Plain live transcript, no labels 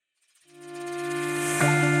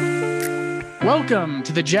Welcome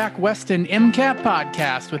to the Jack Weston MCAT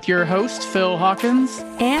podcast with your host, Phil Hawkins.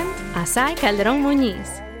 And Asai Calderon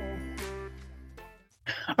Muñiz.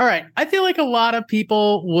 All right. I feel like a lot of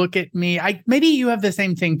people look at me. Maybe you have the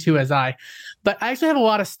same thing too as I, but I actually have a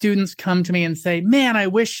lot of students come to me and say, man, I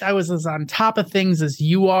wish I was as on top of things as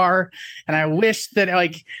you are. And I wish that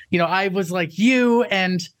I was like you.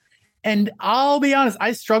 And I'll be honest,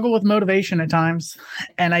 I struggle with motivation at times.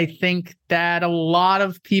 And I think that a lot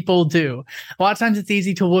of people do. A lot of times it's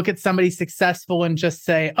easy to look at somebody successful and just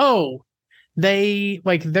say, oh,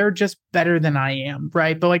 they're just better than I am.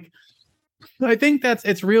 Right. But I think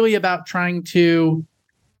it's really about trying to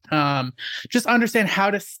just understand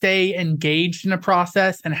how to stay engaged in a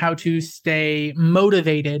process and how to stay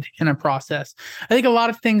motivated in a process. I think a lot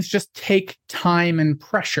of things just take time and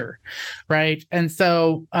pressure, right? And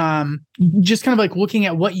so just kind of like looking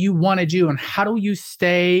at what you want to do and how do you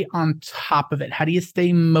stay on top of it? How do you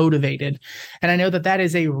stay motivated? And I know that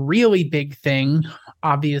is a really big thing,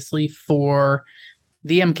 obviously, for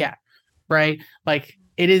the MCAT, right?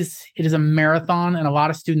 It is a marathon, and a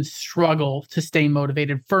lot of students struggle to stay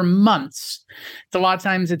motivated for months. So a lot of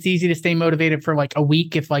times it's easy to stay motivated for a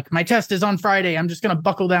week. If my test is on Friday, I'm just going to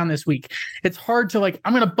buckle down this week. It's hard to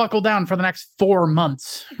I'm going to buckle down for the next 4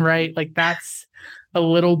 months, right? That's a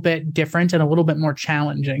little bit different and a little bit more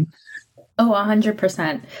challenging. Oh,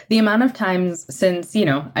 100%. The amount of times since,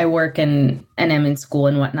 I work and am in school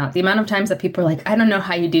and whatnot, the amount of times that people are like, I don't know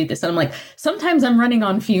how you do this. And I'm like, sometimes I'm running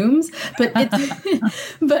on fumes, but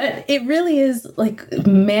but it really is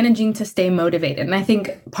managing to stay motivated. And I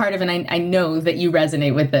think part of, and I know that you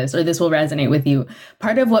resonate with this, or this will resonate with you.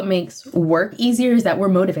 Part of what makes work easier is that we're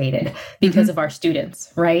motivated because of our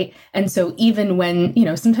students, right? And so even when,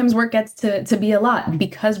 sometimes work gets to be a lot,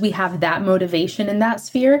 because we have that motivation in that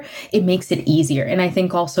sphere, it makes it easier. And I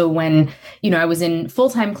think also when, I was in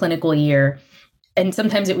full-time clinical year, and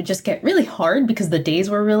sometimes it would just get really hard because the days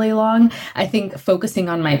were really long. I think focusing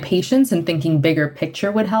on my patients and thinking bigger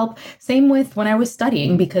picture would help. Same with when I was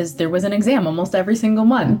studying, because there was an exam almost every single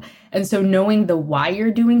month. And so knowing the why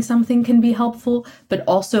you're doing something can be helpful, but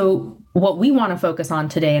also what we want to focus on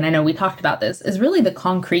today, and I know we talked about this, is really the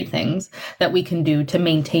concrete things that we can do to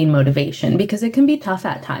maintain motivation, because it can be tough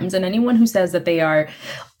at times. And anyone who says that they are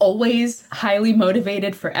always highly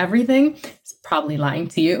motivated for everything is probably lying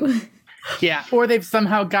to you. Yeah. Or they've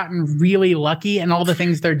somehow gotten really lucky and all the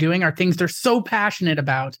things they're doing are things they're so passionate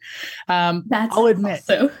about. I'll admit,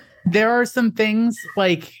 there are some things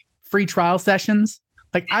like free trial sessions.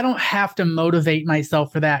 I don't have to motivate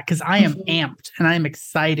myself for that because I am amped and I am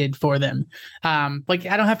excited for them. I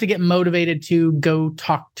don't have to get motivated to go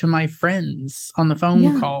talk to my friends on the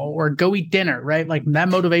phone call or go eat dinner, right? That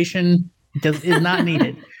motivation is not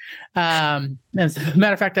needed. As a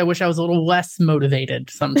matter of fact, I wish I was a little less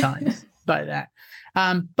motivated sometimes by that.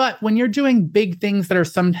 But when you're doing big things that are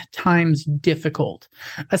sometimes difficult,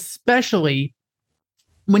 especially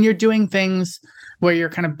when you're doing things where you're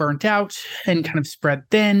kind of burnt out and kind of spread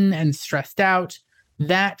thin and stressed out,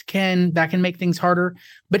 that can make things harder.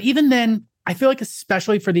 But even then, I feel like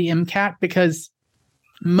especially for the MCAT, because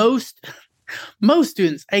most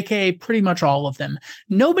students, aka pretty much all of them,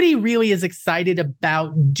 nobody really is excited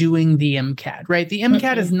about doing the MCAT, right? The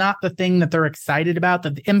MCAT is not the thing that they're excited about.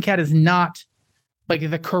 The MCAT is not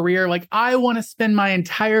the career. I want to spend my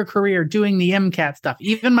entire career doing the MCAT stuff.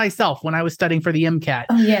 Even myself, when I was studying for the MCAT,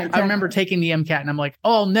 I remember taking the MCAT and I'm like,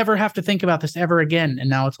 oh, I'll never have to think about this ever again. And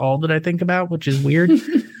now it's all that I think about, which is weird.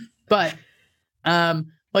 But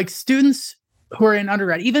students who are in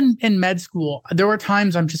undergrad, even in med school, there were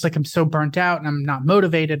times I'm just I'm so burnt out and I'm not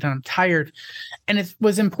motivated and I'm tired. And it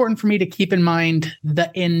was important for me to keep in mind the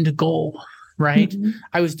end goal, right?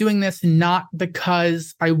 I was doing this not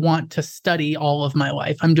because I want to study all of my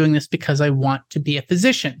life. I'm doing this because I want to be a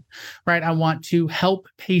physician, right? I want to help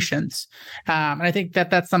patients. And I think that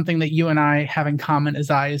that's something that you and I have in common is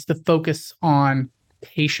the focus on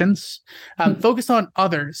patients. Focus on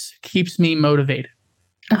others keeps me motivated.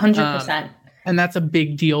 100%. And that's a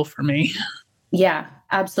big deal for me. Yeah,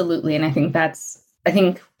 absolutely. And I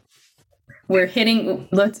think we're hitting,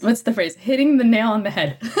 what's the phrase? Hitting the nail on the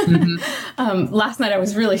head. Last night I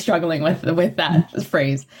was really struggling with that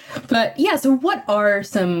phrase. But yeah, so what are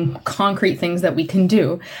some concrete things that we can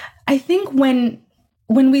do? I think when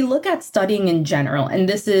we look at studying in general, and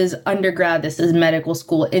this is undergrad, this is medical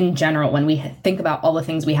school in general, when we think about all the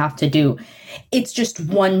things we have to do, it's just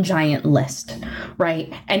one giant list,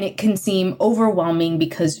 right? And it can seem overwhelming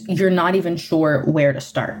because you're not even sure where to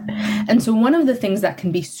start. And so one of the things that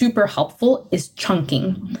can be super helpful is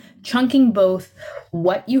chunking. chunking both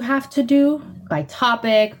what you have to do by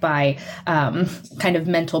topic, by kind of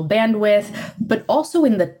mental bandwidth, but also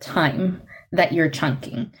in the time that you're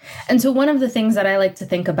chunking. And so one of the things that I like to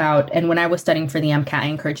think about, and when I was studying for the MCAT, I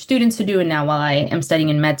encourage students to do, and now while I am studying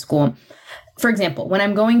in med school, for example, when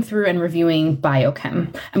I'm going through and reviewing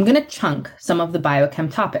biochem, I'm going to chunk some of the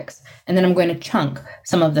biochem topics, and then I'm going to chunk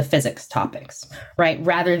some of the physics topics, right?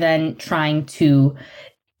 Rather than trying to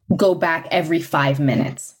go back every 5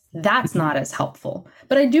 minutes. That's not as helpful.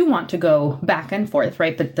 But I do want to go back and forth,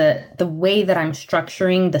 right? But the way that I'm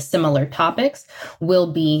structuring the similar topics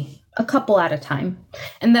will be a couple at a time.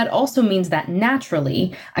 And that also means that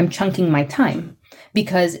naturally I'm chunking my time,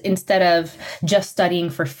 because instead of just studying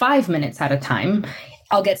for 5 minutes at a time,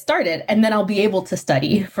 I'll get started and then I'll be able to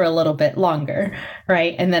study for a little bit longer,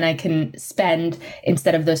 right? And then I can spend,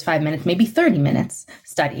 instead of those 5 minutes, maybe 30 minutes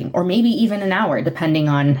studying, or maybe even an hour, depending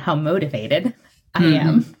on how motivated I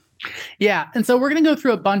am. Yeah. And so we're going to go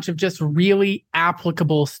through a bunch of just really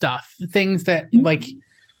applicable stuff, things that like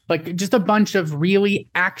just a bunch of really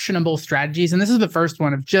actionable strategies. And this is the first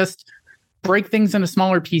one of just break things into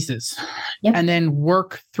smaller pieces and then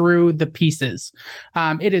work through the pieces.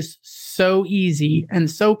 It is so easy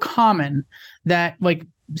and so common that like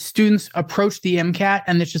students approach the MCAT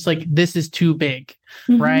and it's just like, this is too big,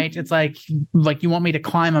 right? It's like you want me to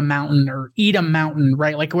climb a mountain or eat a mountain,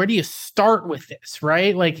 right? Like, where do you start with this,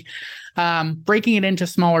 right? Like breaking it into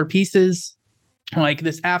smaller pieces. Like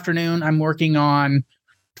this afternoon, I'm working on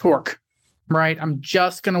torque, right? I'm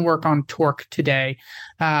just going to work on torque today,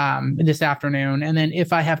 this afternoon. And then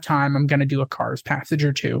if I have time, I'm going to do a CARS passage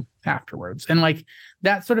or two afterwards. And like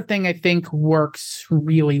that sort of thing, I think works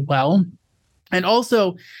really well. And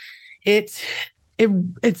also it's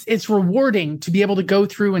rewarding to be able to go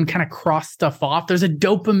through and kind of cross stuff off. There's a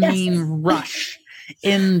dopamine rush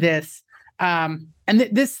in this. And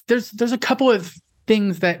there's a couple of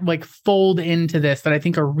things that like fold into this that I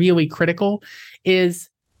think are really critical, is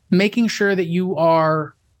making sure that you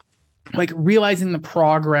are like realizing the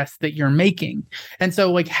progress that you're making. And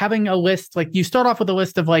so like having a list, like you start off with a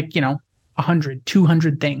list of like, 100,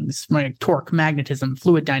 200 things, like torque, magnetism,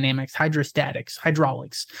 fluid dynamics, hydrostatics,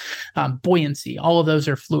 hydraulics, buoyancy, all of those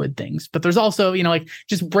are fluid things. But there's also, like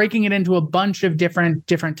just breaking it into a bunch of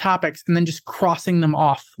different topics and then just crossing them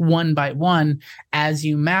off one by one as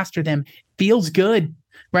you master them feels good.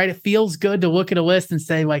 Right. It feels good to look at a list and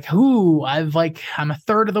say like, I'm a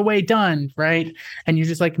third of the way done. Right. And you're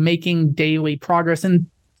just like making daily progress. And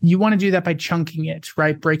you want to do that by chunking it,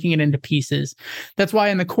 right? Breaking it into pieces. That's why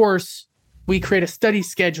in the course, we create a study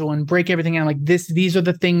schedule and break everything out like this. These are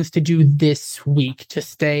the things to do this week to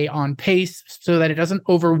stay on pace so that it doesn't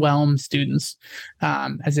overwhelm students,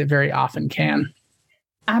 as it very often can.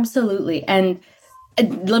 Absolutely. And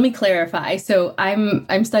let me clarify. So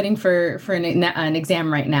I'm studying for an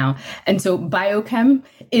exam right now. And so biochem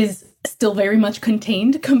is still very much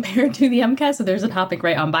contained compared to the MCAT. So there's a topic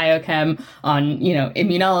right on biochem, on,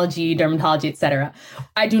 immunology, dermatology, etc.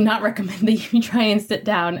 I do not recommend that you try and sit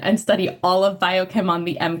down and study all of biochem on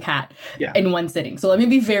the MCAT in one sitting. So let me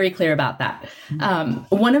be very clear about that.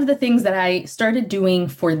 One of the things that I started doing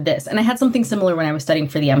for this, and I had something similar when I was studying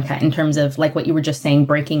for the MCAT in terms of like what you were just saying,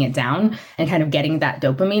 breaking it down and kind of getting that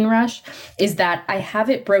dopamine rush, is that I have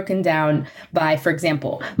it broken down by, for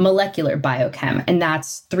example, molecular biochem, and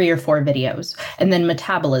that's 3 or 4 videos, and then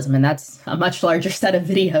metabolism, and that's a much larger set of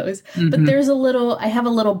videos. But I have a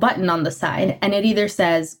little button on the side, and it either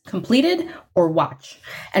says completed or watch.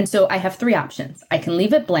 And so I have 3 options. I can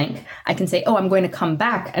leave it blank. I can say, I'm going to come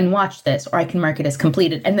back and watch this, or I can mark it as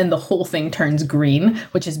completed. And then the whole thing turns green,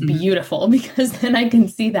 which is beautiful because then I can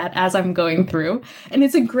see that as I'm going through. And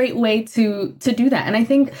it's a great way to do that. And I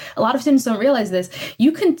think a lot of students don't realize this.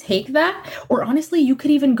 You can take that, or honestly, you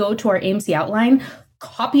could even go to our AMC outline,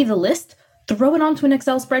 copy the list, throw it onto an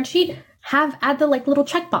Excel spreadsheet, add the like little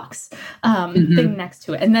checkbox thing next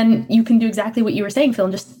to it. And then you can do exactly what you were saying, Phil,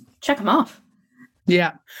 and just check them off.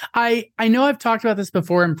 Yeah. I know I've talked about this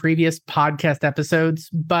before in previous podcast episodes,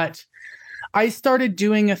 but I started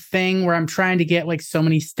doing a thing where I'm trying to get like so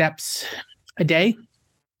many steps a day.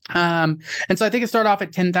 And so I think it started off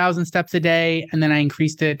at 10,000 steps a day, and then I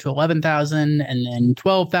increased it to 11,000 and then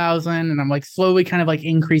 12,000. And I'm like slowly kind of like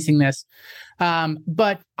increasing this.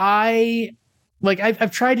 But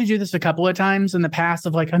I've tried to do this a couple of times in the past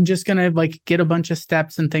of like, I'm just going to like get a bunch of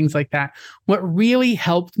steps and things like that. What really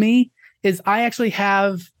helped me is I actually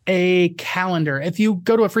have a calendar. If you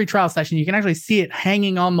go to a free trial session, you can actually see it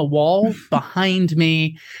hanging on the wall behind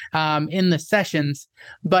me in the sessions.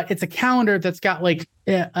 But it's a calendar that's got like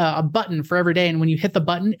a button for every day. And when you hit the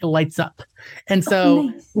button, it lights up. And so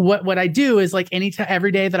nice. what I do is like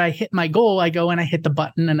every day that I hit my goal, I go and I hit the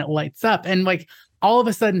button and it lights up. And like all of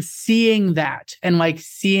a sudden seeing that and like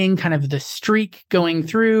seeing kind of the streak going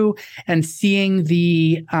through and seeing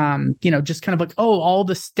the, just kind of like, all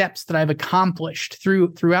the steps that I've accomplished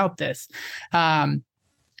throughout this. Like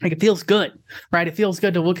it feels good, right? It feels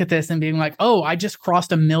good to look at this and being like, I just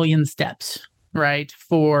crossed 1 million steps, right?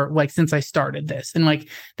 For like, since I started this. And like,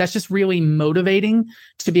 that's just really motivating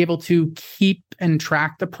to be able to keep and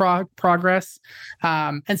track the progress.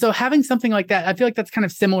 And so having something like that, I feel like that's kind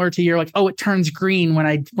of similar to your like, it turns green when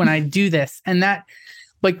I do this. And that,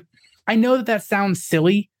 like, I know that sounds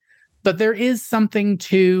silly, but there is something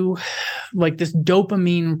to like this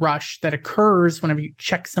dopamine rush that occurs whenever you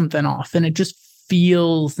check something off, and it just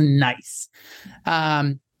feels nice.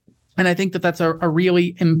 And I think that that's a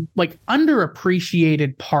really like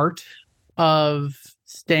underappreciated part of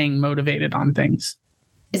staying motivated on things.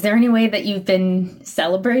 Is there any way that you've been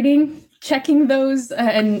celebrating checking those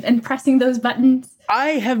and pressing those buttons?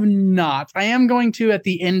 I have not. I am going to, at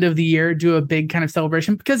the end of the year, do a big kind of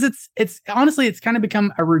celebration because it's honestly, it's kind of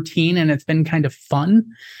become a routine and it's been kind of fun.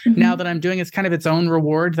 Now that I'm doing it's kind of its own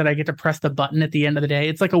reward that I get to press the button at the end of the day.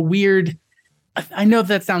 It's like a weird, I know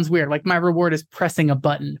that sounds weird. Like my reward is pressing a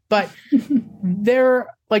button, but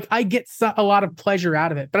I get a lot of pleasure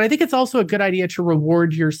out of it. But I think it's also a good idea to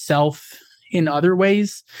reward yourself in other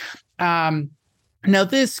ways. Now,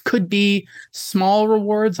 this could be small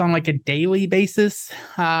rewards on like a daily basis.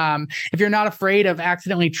 If you're not afraid of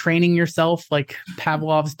accidentally training yourself like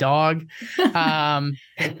Pavlov's dog, you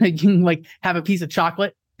can like have a piece of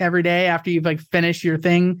chocolate every day after you've like finished your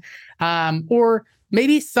thing. Or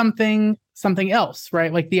maybe something else,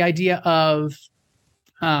 right? Like the idea of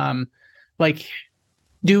like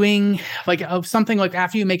doing like something like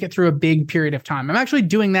after you make it through a big period of time. I'm actually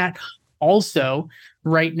doing that also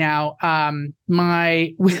right now.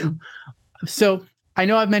 So I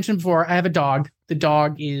know I've mentioned before, I have a dog. The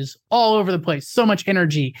dog is all over the place, so much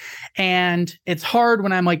energy. And it's hard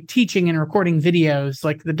when I'm like teaching and recording videos,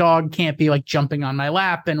 like the dog can't be like jumping on my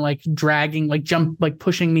lap and like dragging, like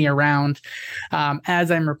pushing me around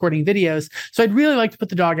as I'm recording videos. So I'd really like to put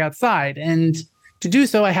the dog outside, and to do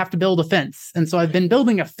so, I have to build a fence. And so I've been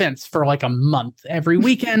building a fence for like a month. Every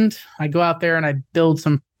weekend I go out there and I build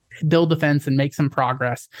the fence and make some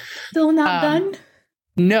progress. Still not done?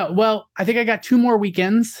 No. Well, I think I got 2 more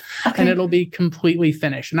weekends and it'll be completely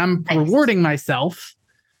finished. And I'm rewarding myself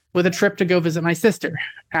with a trip to go visit my sister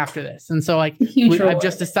after this. And so like, I've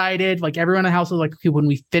just decided, like everyone in the house was like, okay, when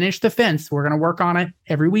we finish the fence, we're going to work on it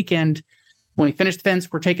every weekend. When we finish the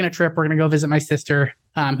fence, we're taking a trip. We're going to go visit my sister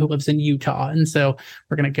who lives in Utah. And so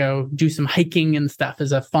we're going to go do some hiking and stuff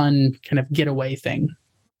as a fun kind of getaway thing.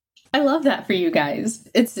 I love that for you guys.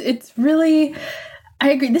 It's really, I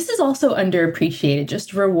agree. This is also underappreciated,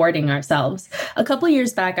 just rewarding ourselves. A couple of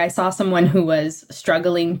years back, I saw someone who was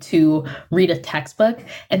struggling to read a textbook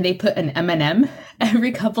and they put an M&M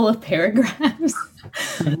every couple of paragraphs.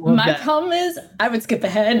 My problem is I would skip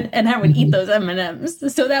ahead and I would eat those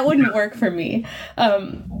M&Ms. So that wouldn't work for me.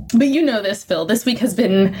 But you know this, Phil, this week has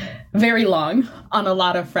been very long on a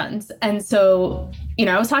lot of fronts. And so,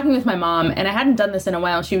 I was talking with my mom and I hadn't done this in a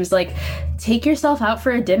while. She was like, take yourself out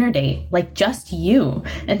for a dinner date, like just you,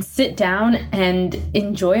 and sit down and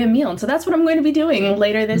enjoy a meal. And so that's what I'm going to be doing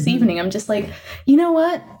later this evening. I'm just like, you know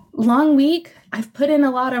what? Long week. I've put in a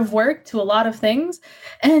lot of work to a lot of things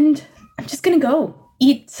and I'm just going to go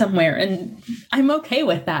eat somewhere, and I'm okay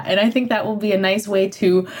with that. And I think that will be a nice way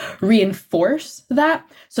to reinforce that,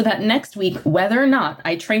 so that next week, whether or not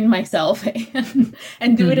I train myself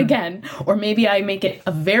and do it again, or maybe I make it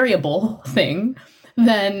a variable thing,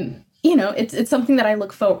 then, it's something that I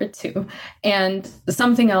look forward to. And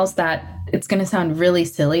something else that it's going to sound really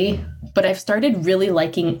silly, but I've started really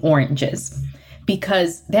liking oranges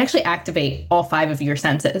because they actually activate all 5 of your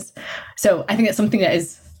senses. So I think that's something that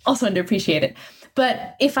is also underappreciated.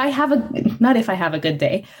 But not if I have a good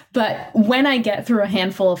day, but when I get through a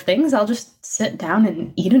handful of things, I'll just sit down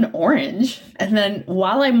and eat an orange. And then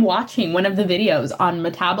while I'm watching one of the videos on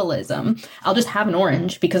metabolism, I'll just have an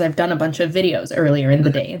orange because I've done a bunch of videos earlier in the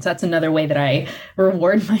day. And so that's another way that I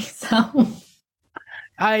reward myself.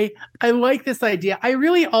 I like this idea. I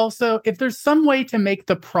really also, if there's some way to make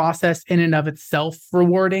the process in and of itself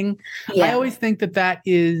rewarding, I always think that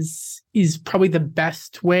is probably the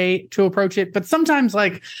best way to approach it. But sometimes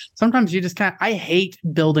you just I hate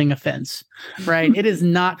building a fence, right? It is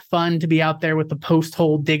not fun to be out there with the post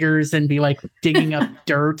hole diggers and be like digging up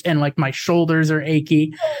dirt, and like my shoulders are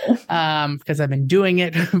achy because I've been doing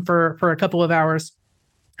it for a couple of hours.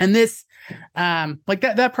 And this,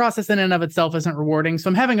 that process in and of itself isn't rewarding. So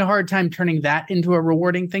I'm having a hard time turning that into a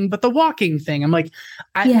rewarding thing. But the walking thing, I'm like,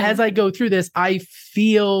 as I go through this, I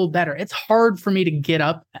feel better. It's hard for me to get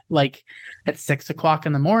up like at 6 o'clock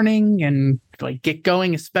in the morning and like get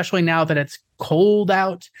going, especially now that it's cold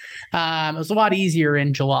out. It was a lot easier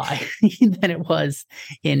in July than it was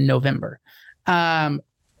in November.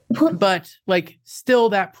 But like still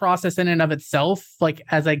that process in and of itself, like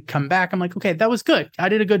as I come back, I'm like, okay, that was good. I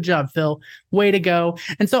did a good job, Phil. Way to go.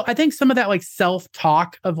 And so I think some of that like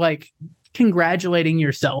self-talk of like congratulating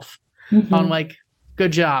yourself on like,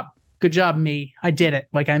 good job, me. I did it.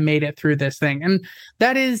 Like I made it through this thing. And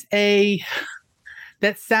that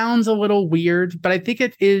sounds a little weird, but I think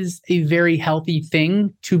it is a very healthy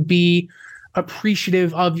thing to be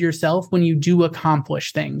appreciative of yourself when you do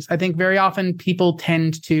accomplish things. I think very often people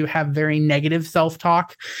tend to have very negative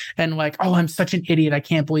self-talk and like, oh, I'm such an idiot. I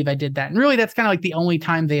can't believe I did that. And really, that's kind of like the only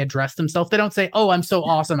time they address themselves. They don't say, oh, I'm so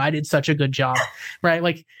awesome. I did such a good job, right?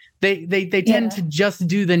 Like they tend to just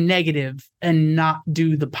do the negative and not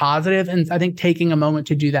do the positive. And I think taking a moment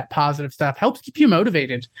to do that positive stuff helps keep you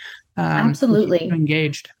motivated. Absolutely. Keep you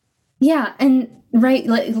engaged. Yeah. And right,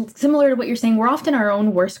 like similar to what you're saying, we're often our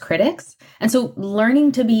own worst critics. And so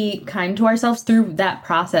learning to be kind to ourselves through that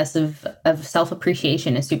process of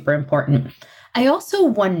self-appreciation is super important. I also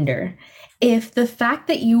wonder if the fact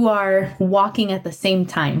that you are walking at the same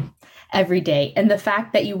time every day and the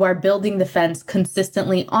fact that you are building the fence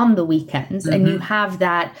consistently on the weekends and you have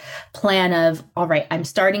that plan of, all right, I'm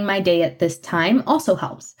starting my day at this time also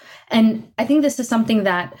helps. And I think this is something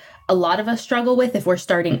that a lot of us struggle with if we're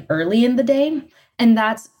starting early in the day, and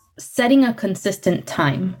that's setting a consistent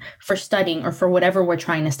time for studying or for whatever we're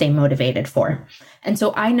trying to stay motivated for. And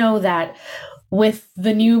so I know that with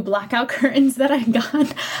the new blackout curtains that I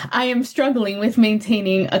got, I am struggling with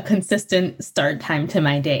maintaining a consistent start time to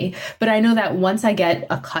my day. But I know that once I get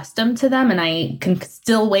accustomed to them and I can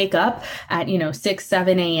still wake up at, 6,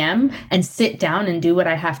 7 a.m. and sit down and do what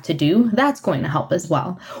I have to do, that's going to help as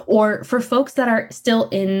well. Or for folks that are still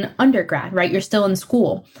in undergrad, right? You're still in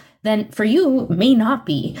school. Then for you may not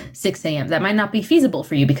be 6 a.m. That might not be feasible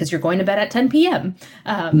for you because you're going to bed at 10 p.m.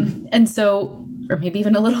 And so, or maybe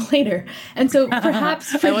even a little later. And so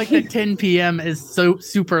perhaps I like that 10 p.m. is so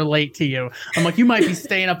super late to you. I'm like, you might be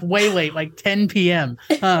staying up way late, like 10 p.m.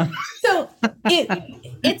 So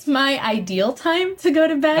it's my ideal time to go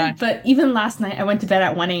to bed. But even last night I went to bed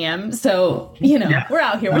at 1 a.m. So, we're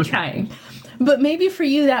out here, we're trying. But maybe for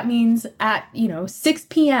you, that means at, 6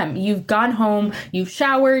 p.m., you've gone home, you've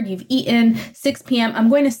showered, you've eaten, 6 p.m., I'm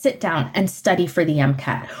going to sit down and study for the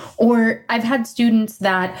MCAT. Or I've had students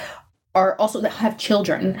that have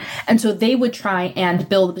children. And so they would try and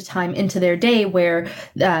build the time into their day where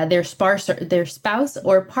their spouse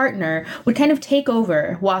or partner would kind of take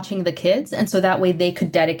over watching the kids. And so that way they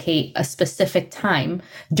could dedicate a specific time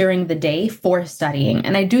during the day for studying.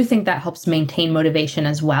 And I do think that helps maintain motivation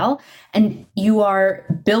as well. And you are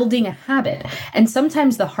building a habit. And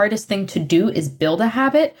sometimes the hardest thing to do is build a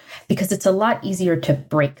habit because it's a lot easier to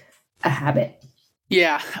break a habit.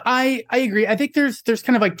 Yeah, I agree. I think there's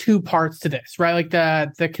kind of like two parts to this, right? Like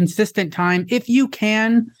the consistent time. If you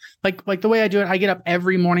can, like the way I do it, I get up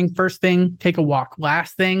every morning, first thing, take a walk.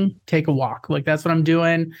 Last thing, take a walk. Like that's what I'm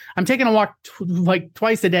doing. I'm taking a walk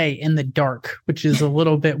twice a day in the dark, which is a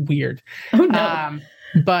little bit weird. Oh, no.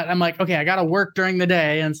 But I'm like, okay, I got to work during the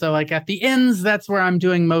day. And so like at the ends, that's where I'm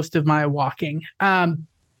doing most of my walking.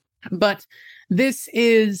 But this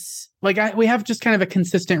is like, we have just kind of a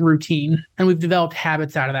consistent routine and we've developed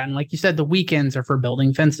habits out of that. And like you said, the weekends are for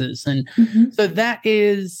building fences. And so that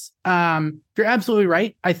is, you're absolutely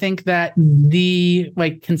right. I think that the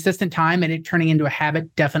like consistent time and it turning into a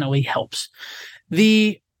habit definitely helps.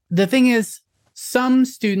 The thing is, some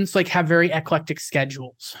students like have very eclectic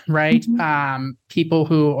schedules, right? People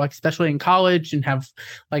who like, especially in college and have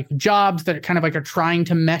like jobs that are kind of like are trying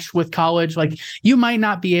to mesh with college. Like you might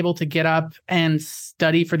not be able to get up and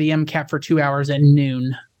study for the MCAT for 2 hours at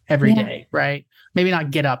noon every day, right? Maybe not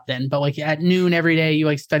get up then, but like at noon every day, you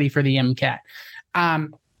like study for the MCAT.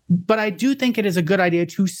 But I do think it is a good idea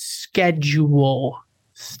to schedule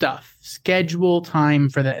time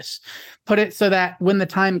for this. Put it so that when the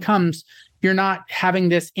time comes, you're not having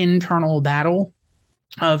this internal battle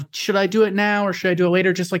of should I do it now or should I do it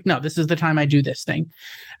later? Just like, no, this is the time I do this thing.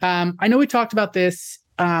 I know we talked about this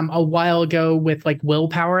a while ago with like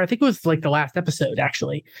willpower. I think it was like the last episode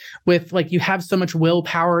actually, with like you have so much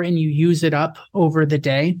willpower and you use it up over the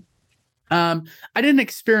day. I did an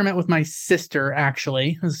experiment with my sister,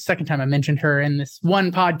 actually. This is the second time I mentioned her in this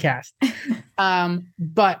one podcast.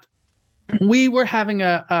 But we were having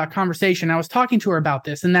a conversation. I was talking to her about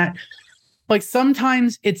this and that like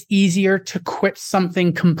sometimes it's easier to quit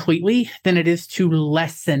something completely than it is to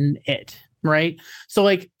lessen it, right? So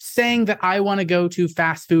like saying that I want to go to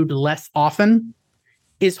fast food less often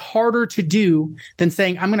is harder to do than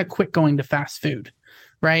saying I'm going to quit going to fast food,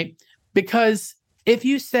 right? Because if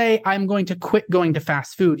you say I'm going to quit going to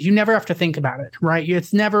fast food, you never have to think about it, right?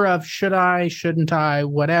 It's never of should I, shouldn't I,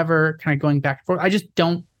 whatever, kind of going back and forth. I just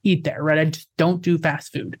don't eat there, right? I just don't do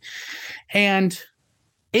fast food. And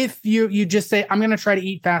if you just say, I'm going to try to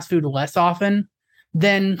eat fast food less often,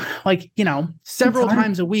 then like, you know, several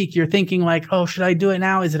times a week, you're thinking like, oh, should I do it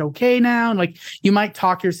now? Is it okay now? And like, you might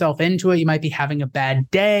talk yourself into it. You might be having a bad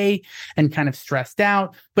day and kind of stressed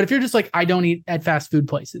out. But if you're just like, I don't eat at fast food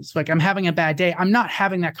places, like I'm having a bad day, I'm not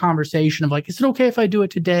having that conversation of like, is it okay if I do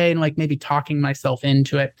it today? And like maybe talking myself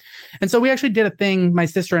into it. And so we actually did a thing, my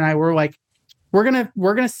sister and I were like, we're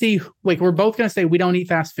gonna see, like, we're both gonna say we don't eat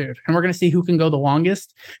fast food and we're gonna see who can go the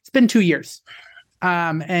longest. It's been 2 years.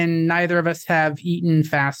 And neither of us have eaten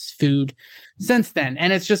fast food since then.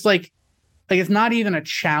 And it's just like it's not even a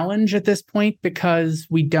challenge at this point because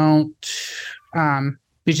we don't,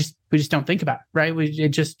 we just don't think about it, right? It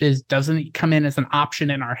just doesn't come in as an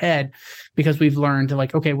option in our head because we've learned to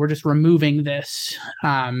like, okay, we're just removing this.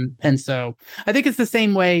 And so I think it's the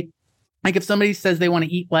same way, like if somebody says they want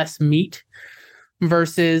to eat less meat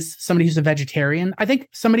versus somebody who's a vegetarian. I think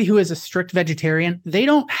somebody who is a strict vegetarian, they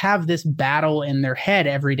don't have this battle in their head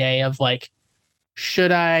every day of like,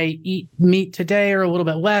 should I eat meat today or a little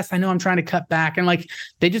bit less? I know I'm trying to cut back and like,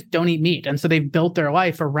 they just don't eat meat. And so they've built their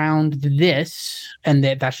life around this and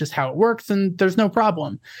that's just how it works. And there's no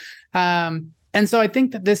problem. And so I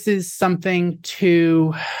think that this is something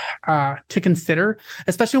to consider,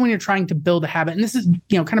 especially when you're trying to build a habit. And this is,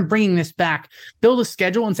 you know, kind of bringing this back, build a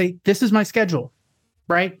schedule and say, this is my schedule,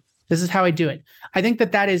 right? This is how I do it. I think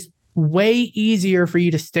that is way easier for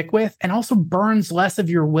you to stick with and also burns less of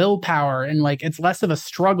your willpower. And like, it's less of a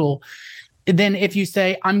struggle than if you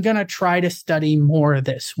say, I'm going to try to study more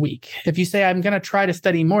this week. If you say, I'm going to try to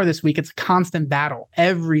study more this week, it's a constant battle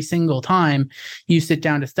every single time you sit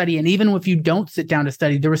down to study. And even if you don't sit down to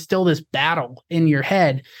study, there was still this battle in your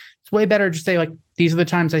head. It's way better to say like, these are the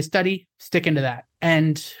times I study, stick into that.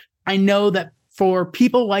 And I know that for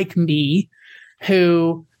people like me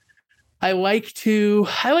who I like to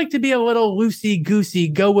be a little loosey-goosey,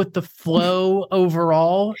 go with the flow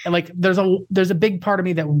overall. And like there's a big part of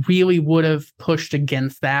me that really would have pushed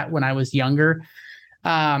against that when I was younger.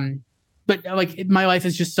 But like my life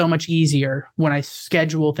is just so much easier when I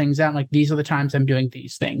schedule things out. Like these are the times I'm doing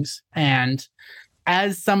these things. And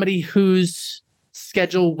as somebody whose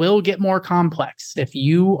schedule will get more complex, if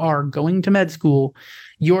you are going to med school,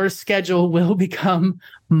 your schedule will become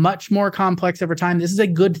much more complex over time. This is a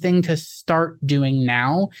good thing to start doing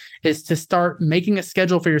now, is to start making a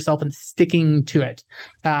schedule for yourself and sticking to it.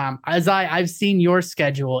 As I've seen your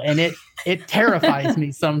schedule and it terrifies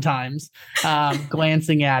me sometimes,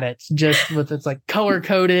 glancing at it, just with it's like color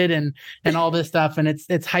coded and all this stuff. And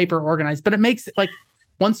it's hyper organized, but it makes it like,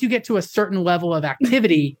 once you get to a certain level of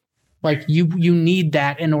activity, like you need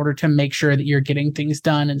that in order to make sure that you're getting things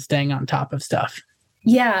done and staying on top of stuff.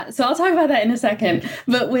 Yeah, so I'll talk about that in a second,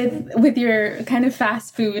 but with your kind of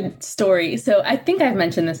fast food story. So I think I've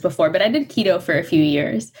mentioned this before, but I did keto for a few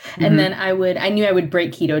years. Mm-hmm. And then I knew I would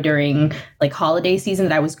break keto during like holiday season,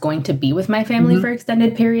 that I was going to be with my family for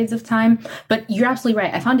extended periods of time. But you're absolutely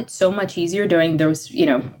right. I found it so much easier during those,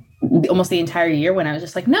 almost the entire year when I was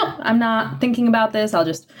just like, no, I'm not thinking about this. I'll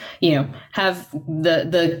just, have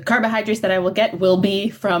the carbohydrates that I will get will be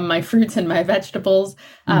from my fruits and my vegetables.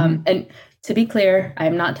 And to be clear,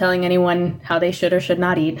 I'm not telling anyone how they should or should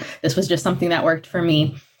not eat. This was just something that worked for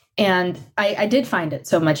me. And I did find it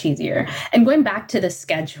so much easier. And going back to the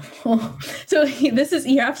schedule. So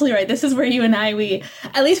you're absolutely right. This is where you and I, we,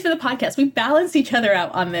 at least for the podcast, we balance each other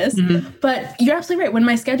out on this. Mm-hmm. But you're absolutely right. When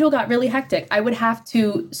my schedule got really hectic, I would have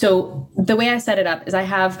to, so the way I set it up is I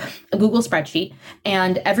have a Google spreadsheet,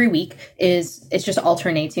 and every week it just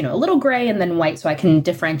alternates, a little gray and then white, so I can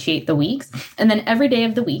differentiate the weeks. And then every day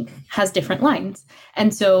of the week has different lines.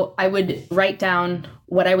 And so I would write down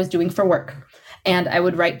what I was doing for work. and I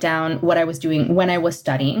would write down what I was doing when I was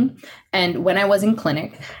studying and when I was in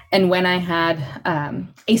clinic and when I had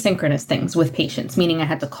asynchronous things with patients, meaning I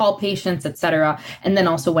had to call patients, et cetera. And then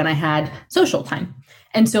also when I had social time.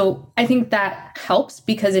 And so I think that helps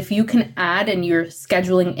because if you can add and you're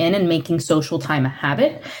scheduling in and making social time a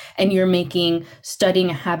habit and you're making studying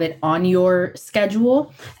a habit on your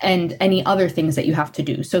schedule and any other things that you have to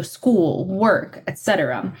do. So school, work,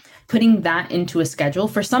 etc. Putting that into a schedule,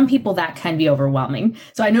 for some people that can be overwhelming.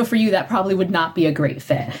 So I know for you that probably would not be a great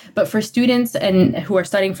fit. But for students and who are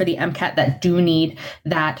studying for the MCAT that do need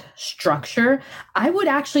that structure, I would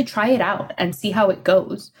actually try it out and see how it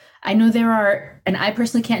goes. I know there are, and I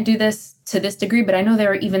personally can't do this to this degree, but I know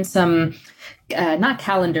there are even some, not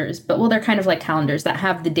calendars, but well, they're kind of like calendars that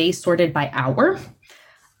have the days sorted by hour.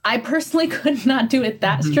 I personally could not do it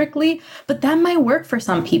that strictly, but that might work for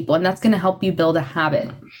some people, and that's going to help you build a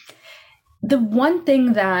habit. The one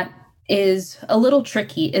thing that is a little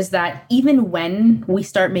tricky is that even when we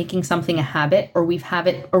start making something a habit or we have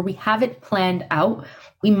it planned out,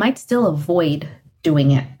 we might still avoid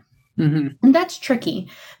doing it. And that's tricky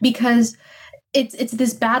because it's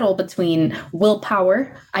this battle between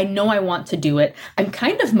willpower. I know I want to do it. I'm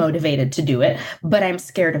kind of motivated to do it, but I'm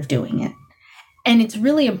scared of doing it. And it's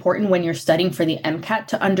really important when you're studying for the MCAT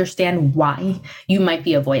to understand why you might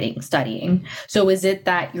be avoiding studying. So is it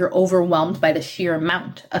that you're overwhelmed by the sheer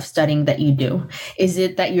amount of studying that you do? Is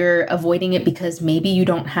it that you're avoiding it because maybe you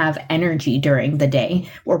don't have energy during the day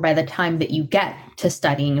or by the time that you get to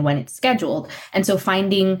studying when it's scheduled? And so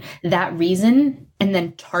finding that reason and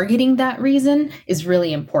then targeting that reason is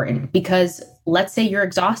really important because let's say you're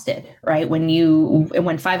exhausted, right?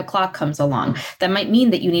 When 5 o'clock comes along, that might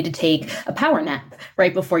mean that you need to take a power nap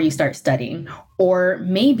right before you start studying. Or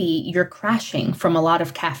maybe you're crashing from a lot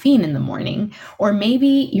of caffeine in the morning. Or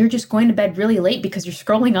maybe you're just going to bed really late because you're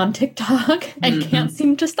scrolling on TikTok and can't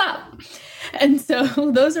seem to stop. And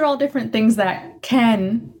so those are all different things that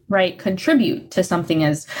can, right, contribute to something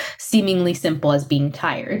as seemingly simple as being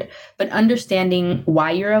tired. But understanding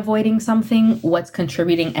why you're avoiding something, what's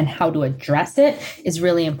contributing, and how to address it is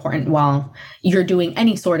really important while you're doing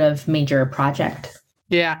any sort of major project.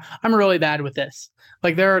 Yeah, I'm really bad with this.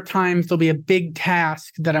 Like there are times there'll be a big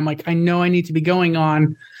task that I'm like, I know I need to be going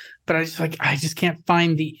on, but I just can't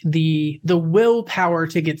find the willpower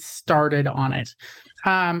to get started on it.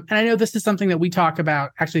 And I know this is something that we talk about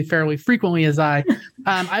actually fairly frequently as I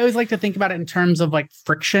always like to think about it in terms of like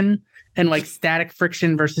friction and like static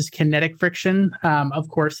friction versus kinetic friction. Of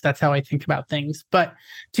course, that's how I think about things. But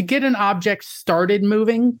to get an object started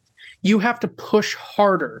moving, you have to push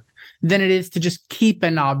harder than it is to just keep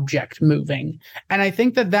an object moving. And I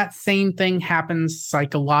think that same thing happens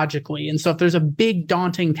psychologically. And so if there's a big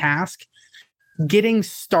daunting task, getting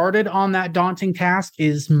started on that daunting task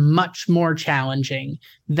is much more challenging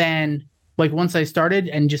than like once I started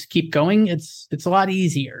and just keep going. It's a lot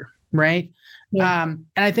easier, right? Yeah. And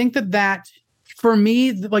I think that for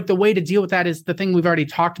me, like the way to deal with that is the thing we've already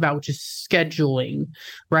talked about, which is scheduling,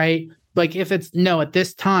 right? Like if it's at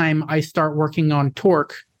this time I start working on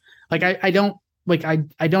Torque, like I don't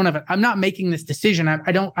have I'm not making this decision.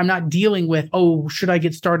 I'm not dealing with, should I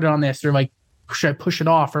get started on this or like, should I push it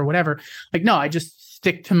off or whatever? Like, no, I just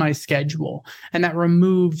stick to my schedule and that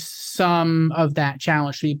removes some of that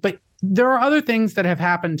challenge to me. But there are other things that have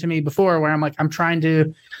happened to me before where I'm like,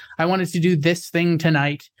 I wanted to do this thing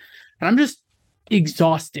tonight and I'm just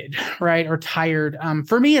exhausted, right? Or tired.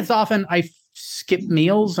 For me, it's often I skip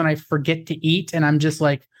meals and I forget to eat and I'm just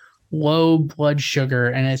like low blood sugar.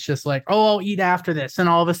 And it's just like, I'll eat after this. And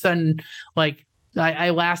all of a sudden, like, I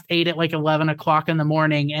last ate at like 11 o'clock in the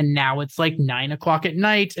morning and now it's like 9 o'clock at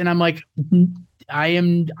night. And I'm like, I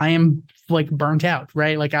am like burnt out,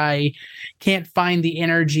 right? Like I can't find the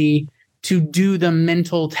energy to do the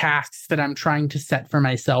mental tasks that I'm trying to set for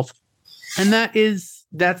myself. And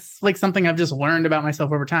that's like something I've just learned about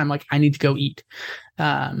myself over time. Like I need to go eat.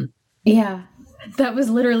 Yeah.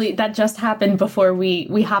 That just happened before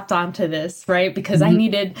we hopped onto this, right? Because I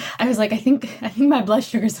was like, I think my blood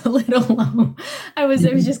sugar's a little low. It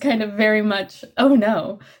was just kind of very much, oh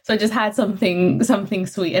no. So I just had something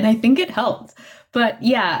sweet and I think it helped. But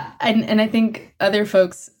yeah, and I think other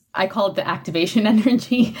folks, I call it the activation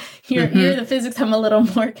energy. You're the physics, I'm a little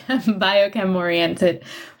more biochem oriented.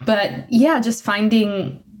 But yeah, just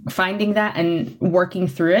finding that and working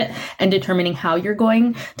through it and determining how you're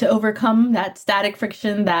going to overcome that static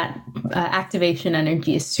friction, that activation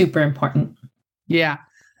energy is super important. Yeah.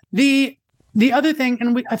 The other thing,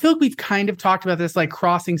 and I feel like we've kind of talked about this, like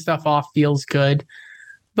crossing stuff off feels good.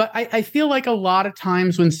 But I feel like a lot of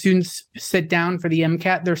times when students sit down for the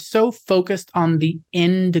MCAT, they're so focused on the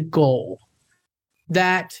end goal,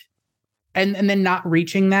 that, and then not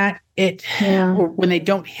reaching that, or when they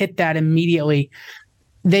don't hit that immediately,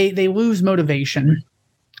 they lose motivation,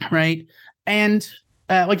 right? And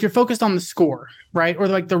like you're focused on the score, right? Or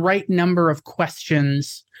like the right number of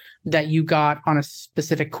questions that you got on a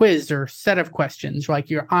specific quiz or set of questions. Like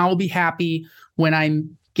I'll be happy when I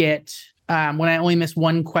only miss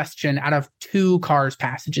one question out of 2 cars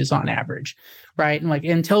passages on average, right? And like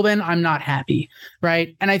until then, I'm not happy,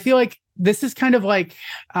 right? And I feel like this is kind of like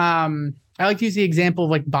I like to use the example of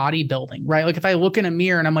like bodybuilding, right? Like if I look in a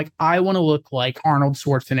mirror and I'm like, I want to look like Arnold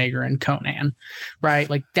Schwarzenegger and Conan, right?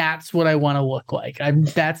 Like that's what I want to look like.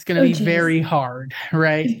 That's going to be very hard,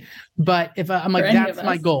 right? But if I'm like, that's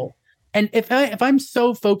my goal. And if I'm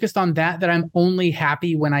so focused on that I'm only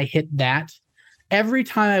happy when I hit that, every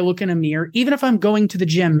time I look in a mirror, even if I'm going to the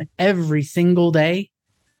gym every single day,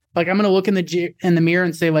 like I'm going to look in the mirror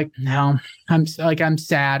and say like, no, I'm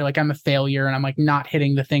sad. Like I'm a failure and I'm like not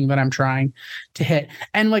hitting the thing that I'm trying to hit.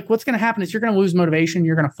 And like, what's going to happen is you're going to lose motivation.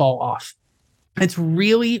 You're going to fall off. It's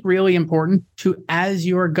really, really important to, as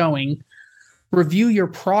you're going, review your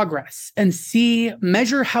progress and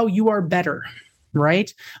measure how you are better,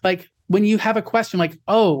 right? Like when you have a question like,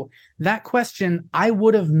 oh, that question, I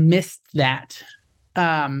would have missed that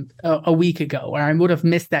a week ago, or I would have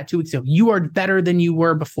missed that 2 weeks ago. You are better than you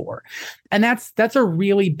were before. And that's a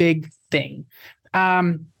really big thing.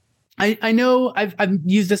 I know I've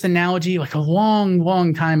used this analogy like a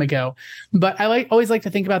long time ago, but I always like to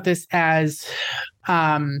think about this as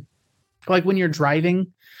like when you're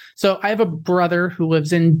driving. So I have a brother who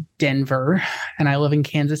lives in Denver and I live in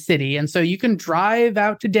Kansas City. And so you can drive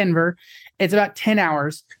out to Denver. It's about 10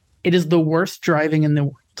 hours. It is the worst driving in the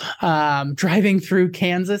world. Driving through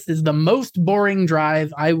Kansas is the most boring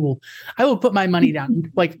drive. I will put my money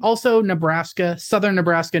down. Like also Nebraska, southern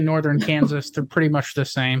Nebraska, northern Kansas, they're pretty much the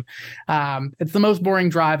same. It's the most boring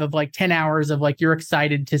drive of like 10 hours of like you're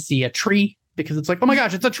excited to see a tree because it's like, oh my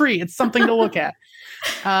gosh, it's a tree. It's something to look at.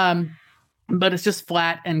 But it's just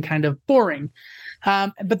flat and kind of boring.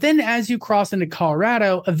 But then as you cross into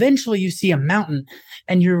Colorado, eventually you see a mountain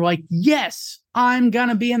and you're like, yes, I'm going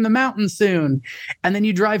to be in the mountain soon. And then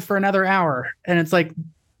you drive for another hour and it's like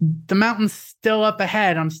the mountain's still up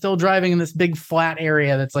ahead. I'm still driving in this big flat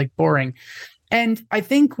area that's like boring. And I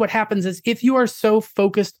think what happens is if you are so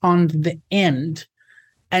focused on the end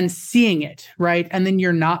and seeing it, right? And then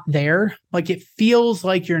you're not there, like it feels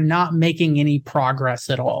like you're not making any progress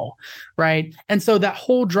at all, right? And so that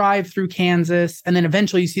whole drive through Kansas, and then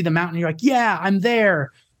eventually you see the mountain, you're like, yeah, I'm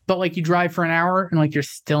there. But like you drive for an hour and like you're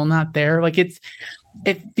still not there. Like it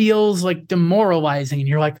feels like demoralizing and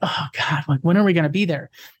you're like, oh God, like when are we going to be there?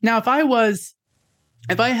 Now, if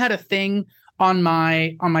I had a thing on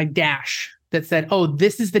my dash that said, oh,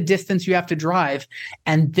 this is the distance you have to drive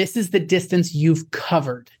and this is the distance you've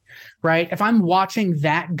covered, right? If I'm watching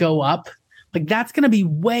that go up, like that's going to be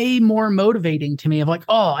way more motivating to me of like,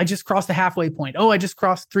 oh, I just crossed the halfway point. Oh, I just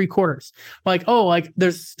crossed 3/4. Like, oh, like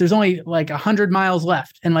there's only like 100 miles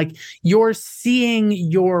left. And like you're seeing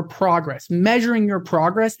your progress. Measuring your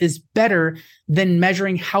progress is better than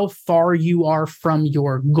measuring how far you are from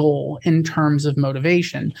your goal in terms of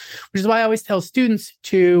motivation, which is why I always tell students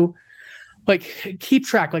to like keep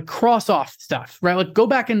track, like cross off stuff, right? Like go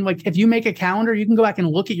back and like, if you make a calendar, you can go back and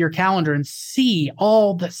look at your calendar and see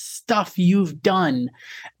all the stuff you've done.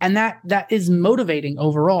 And that is motivating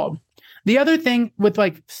overall. The other thing with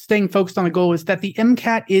like staying focused on the goal is that the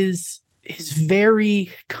MCAT is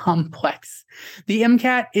very complex. The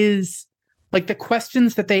MCAT is like the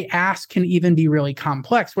questions that they ask can even be really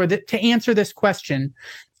complex, where to answer this question,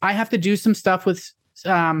 I have to do some stuff with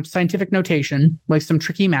scientific notation, like some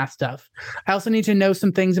tricky math stuff. I also need to know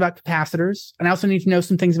some things about capacitors, and I also need to know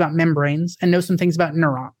some things about membranes and know some things about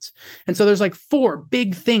neurons. And so there's like 4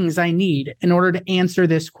 big things I need in order to answer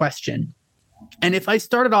this question. And if I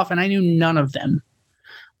started off and I knew none of them,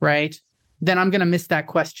 right, then I'm going to miss that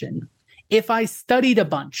question. If I studied a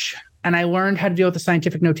bunch and I learned how to deal with the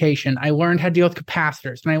scientific notation, I learned how to deal with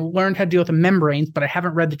capacitors, and I learned how to deal with the membranes, but I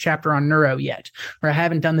haven't read the chapter on neuro yet, or I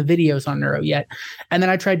haven't done the videos on neuro yet. And then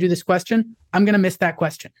I try to do this question, I'm going to miss that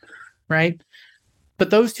question, right? But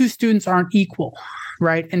those 2 students aren't equal,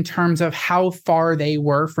 right, in terms of how far they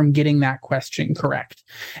were from getting that question correct.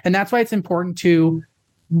 And that's why it's important to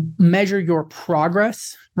measure your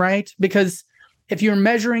progress, right? Because if you're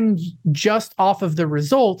measuring just off of the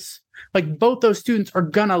results, like both those students are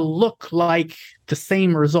gonna look like the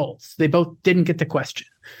same results. They both didn't get the question.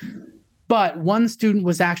 But one student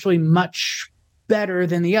was actually much better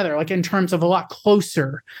than the other, like in terms of a lot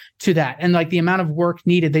closer to that. And like the amount of work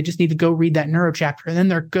needed, they just need to go read that neuro chapter and then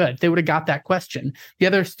they're good. They would have got that question. The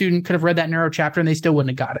other student could have read that neuro chapter and they still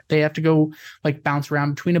wouldn't have got it. They have to go like bounce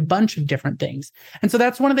around between a bunch of different things. And so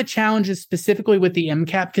that's one of the challenges specifically with the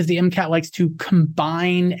MCAT, because the MCAT likes to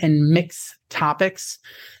combine and mix topics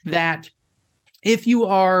that if you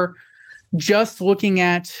are just looking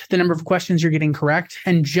at the number of questions you're getting correct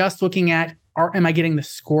and just looking at, am I getting the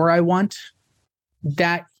score I want?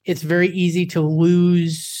 That it's very easy to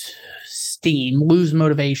lose steam, lose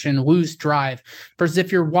motivation, lose drive. Versus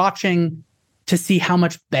if you're watching to see how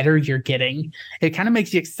much better you're getting, it kind of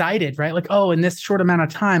makes you excited, right? Like, oh, in this short amount of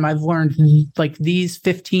time, I've learned like these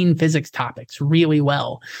 15 physics topics really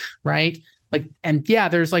well, right? Like, and yeah,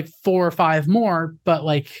 there's like 4 or 5 more, but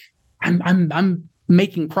like I'm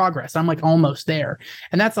making progress. I'm like almost there.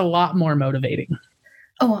 And that's a lot more motivating.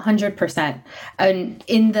 Oh, 100%. And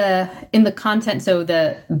in the content, so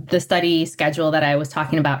the study schedule that I was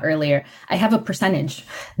talking about earlier, I have a percentage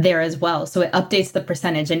there as well. So it updates the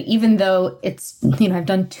percentage. And even though it's, I've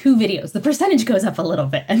done 2 videos, the percentage goes up a little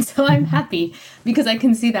bit. And so I'm happy because I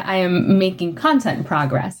can see that I am making content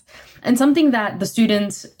progress. And something that the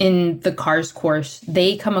students in the CARS course,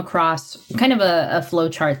 they come across kind of a flow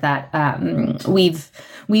chart that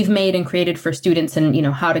we've made and created for students, and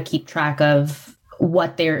how to keep track of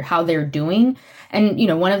how they're doing. And,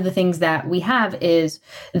 one of the things that we have is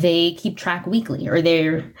they keep track weekly, or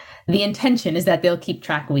the intention is that they'll keep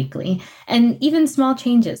track weekly. And even small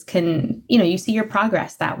changes can, you see your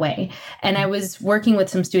progress that way. And I was working with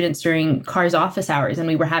some students during CARS office hours, and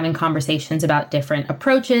we were having conversations about different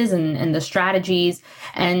approaches and the strategies.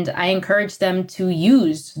 And I encouraged them to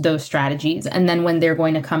use those strategies. And then when they're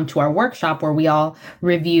going to come to our workshop where we all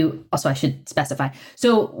review, also I should specify.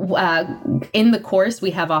 So in the course,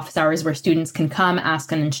 we have office hours where students can come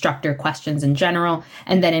ask an instructor questions in general.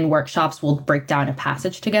 And then in workshops, we'll break down a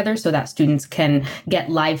passage together so that students can get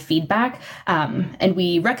live feedback. And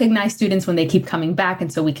we recognize students when they keep coming back.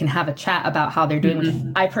 And so we can have a chat about how they're doing, which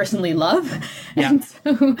I personally love. Yeah.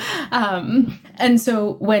 And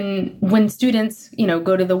so when students,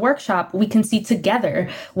 go to the workshop, we can see together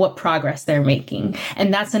what progress they're making.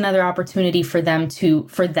 And that's another opportunity for them to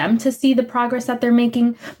see the progress that they're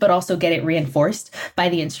making, but also get it reinforced by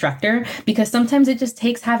the instructor, because sometimes it just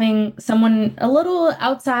takes having someone a little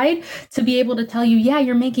outside to be able to tell you, yeah,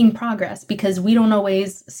 you're making progress, because we don't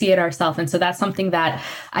always see it ourselves. And so that's something that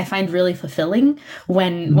I find really fulfilling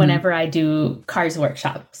whenever I do CARS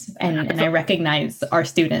workshops and I recognize our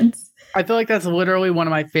students. I feel like that's literally one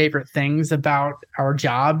of my favorite things about our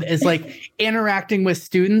job is like interacting with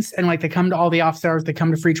students, and like they come to all the office hours, they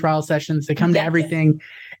come to free trial sessions, they come to everything.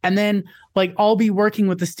 And then like I'll be working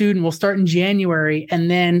with the student. We'll start in January. And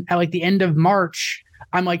then at like the end of March,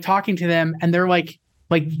 I'm like talking to them and they're like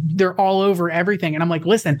they're all over everything. And I'm like,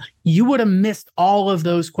 listen, you would have missed all of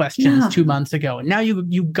those questions 2 months ago. And now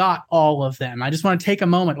you got all of them. I just want to take a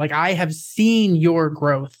moment. Like I have seen your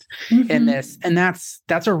growth in this. And that's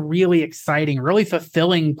a really exciting, really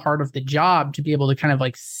fulfilling part of the job, to be able to kind of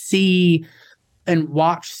like see and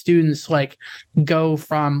watch students like go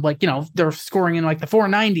from like, they're scoring in like the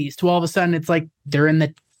 490s to all of a sudden it's like they're in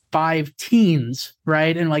the 5 teens,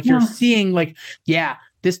 right? And like you're seeing like,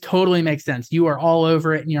 this totally makes sense. You are all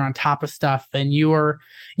over it and you're on top of stuff, and you're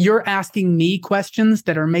asking me questions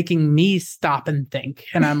that are making me stop and think.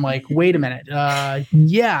 And I'm like, wait a minute.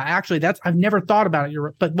 Actually I've never thought about it.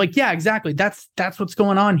 But like, yeah, exactly. That's what's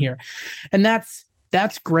going on here. And that's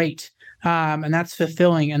great. And that's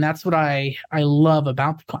fulfilling. And that's what I love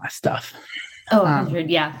about the class stuff. Oh, 100.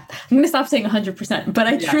 Yeah. I'm going to stop saying 100%, but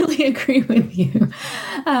I truly agree with you.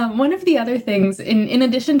 One of the other things, in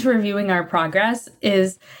addition to reviewing our progress,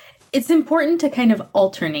 is it's important to kind of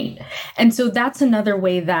alternate. And so that's another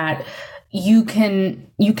way that you can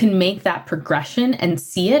make that progression and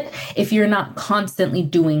see it if you're not constantly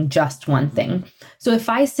doing just one thing. So if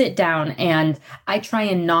I sit down and I try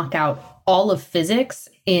and knock out all of physics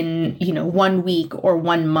in 1 week or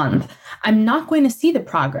 1 month, I'm not going to see the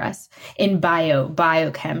progress in bio,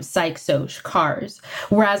 biochem, psych, soc, CARS.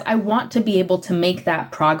 Whereas I want to be able to make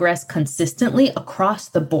that progress consistently across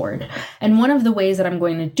the board. And one of the ways that I'm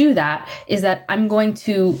going to do that is that I'm going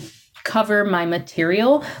to cover my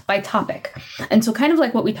material by topic. And so kind of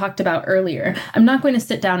like what we talked about earlier, I'm not going to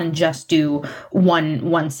sit down and just do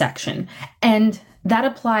one section. And that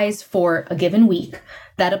applies for a given week.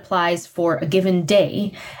 That applies for a given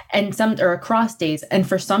day and across days. And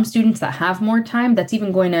for some students that have more time, that's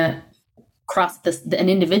even going to cross an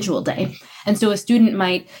individual day. And so a student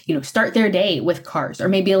might, start their day with cars or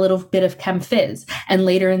maybe a little bit of chem phys. And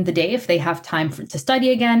later in the day, if they have time to study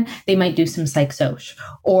again, they might do some psych soc,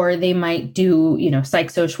 or they might do, psych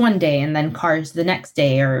soc one day and then cars the next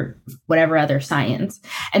day, or whatever other science.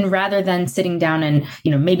 And rather than sitting down and,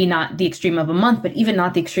 maybe not the extreme of a month, but even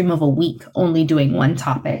not the extreme of a week, only doing one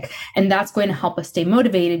topic. And that's going to help us stay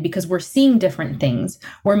motivated because we're seeing different things.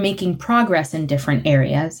 We're making progress in different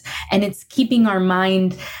areas, and it's keeping our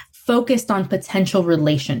mind focused on potential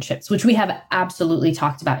relationships, which we have absolutely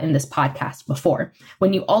talked about in this podcast before.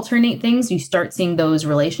 When you alternate things, you start seeing those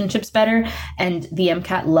relationships better. And the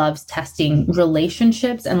MCAT loves testing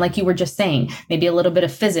relationships. And like you were just saying, maybe a little bit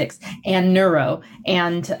of physics and neuro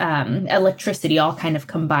and electricity all kind of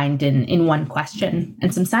combined in one question,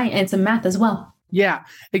 and some science and some math as well. Yeah,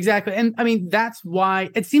 exactly. And I mean, that's why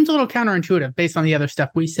it seems a little counterintuitive based on the other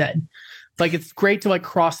stuff we said. Like, it's great to like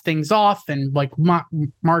cross things off and like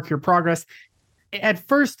mark your progress. At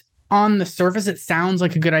first, on the surface, it sounds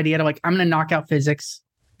like a good idea to like, I'm going to knock out physics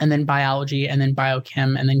and then biology and then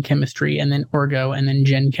biochem and then chemistry and then orgo and then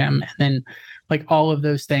gen chem and then like all of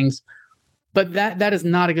those things. But that is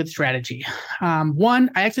not a good strategy. One,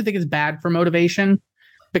 I actually think it's bad for motivation,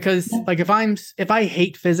 because like if I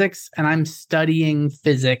hate physics and I'm studying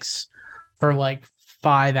physics for like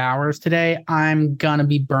 5 hours today, I'm gonna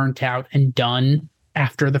be burnt out and done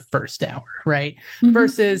after the first hour, right? Mm-hmm.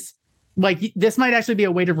 Versus like this might actually be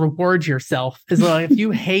a way to reward yourself. Is like if you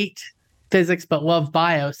hate physics but love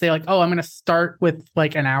bio, say like, oh, I'm gonna start with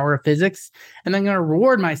like an hour of physics and then I'm gonna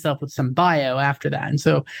reward myself with some bio after that. And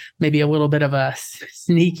so maybe a little bit of a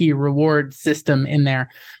sneaky reward system in there.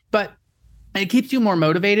 But it keeps you more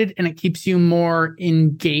motivated and it keeps you more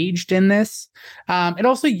engaged in this. It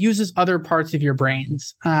also uses other parts of your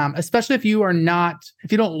brains, especially if you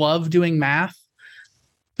don't love doing math.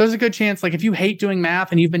 There's a good chance, like if you hate doing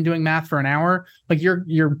math and you've been doing math for an hour, like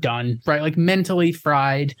you're done, right? Like mentally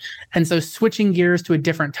fried. And so switching gears to a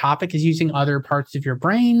different topic is using other parts of your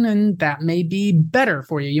brain, and that may be better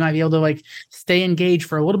for you. You might be able to like stay engaged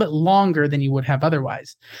for a little bit longer than you would have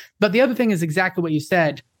otherwise. But the other thing is exactly what you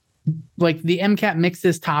said. Like the MCAT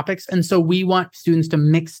mixes topics. And so we want students to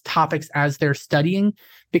mix topics as they're studying,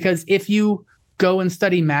 because if you go and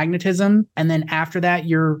study magnetism and then after that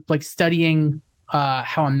you're like studying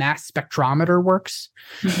how a mass spectrometer works,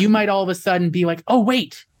 you might all of a sudden be like, oh,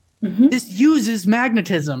 wait, this uses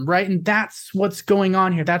magnetism, right? And that's what's going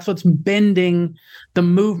on here. That's what's bending the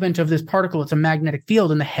movement of this particle. It's a magnetic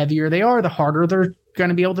field. And the heavier they are, the harder they're going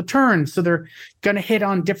to be able to turn. So they're going to hit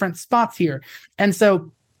on different spots here. And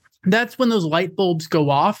so that's when those light bulbs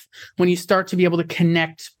go off, when you start to be able to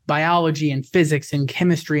connect biology and physics and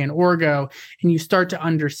chemistry and orgo, and you start to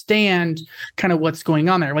understand kind of what's going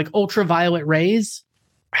on there. Like ultraviolet rays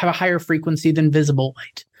have a higher frequency than visible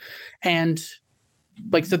light. And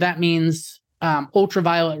like, so that means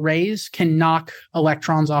ultraviolet rays can knock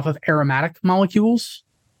electrons off of aromatic molecules.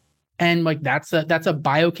 And like, that's a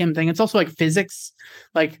biochem thing. It's also like physics,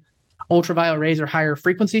 like ultraviolet rays are higher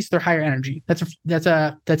frequencies, so they're higher energy. That's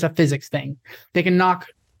a physics thing. They can knock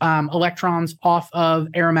electrons off of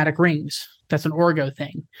aromatic rings. That's an orgo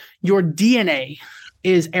thing. Your DNA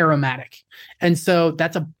is aromatic, and so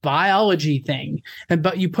that's a biology thing.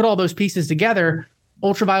 But you put all those pieces together,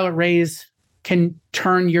 ultraviolet rays can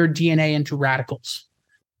turn your DNA into radicals,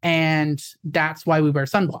 and that's why we wear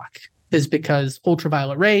sunblock. Is because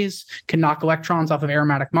ultraviolet rays can knock electrons off of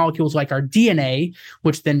aromatic molecules like our DNA,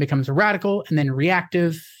 which then becomes a radical and then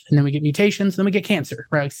reactive, and then we get mutations, then we get cancer,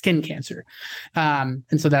 right? Like skin cancer. And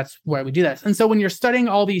so that's why we do that. And so when you're studying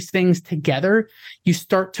all these things together, you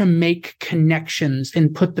start to make connections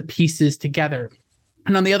and put the pieces together.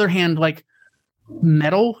 And on the other hand, like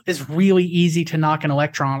metal is really easy to knock an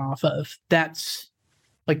electron off of. That's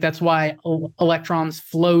why electrons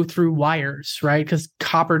flow through wires, right? Because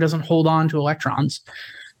copper doesn't hold on to electrons.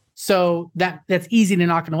 So that's easy to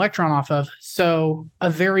knock an electron off of. So a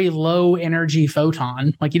very low energy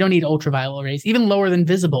photon, like you don't need ultraviolet rays, even lower than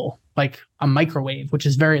visible, like a microwave, which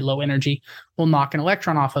is very low energy, will knock an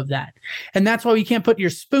electron off of that. And that's why you can't put your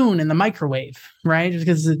spoon in the microwave, right?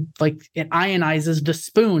 Because it ionizes the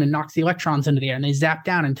spoon and knocks the electrons into the air, and they zap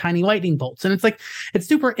down in tiny lightning bolts. And it's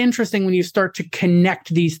super interesting when you start to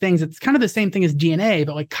connect these things. It's kind of the same thing as DNA,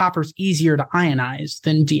 but like copper's easier to ionize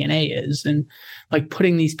than DNA is. And like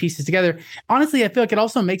putting these pieces together, honestly, I feel like it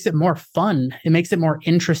also makes it more fun. It makes it more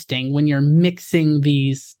interesting when you're mixing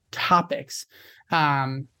these topics.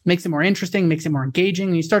 Makes it more interesting, makes it more engaging,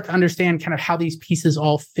 and you start to understand kind of how these pieces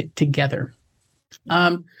all fit together.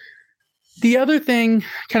 The other thing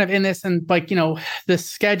kind of in this, and like, the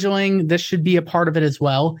scheduling, this should be a part of it as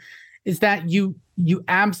well, is that you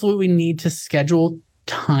absolutely need to schedule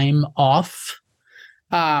time off.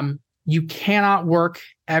 You cannot work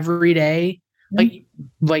every day,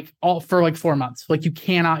 like all for like 4 months. Like you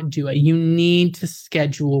cannot do it. You need to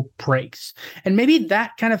schedule breaks. And maybe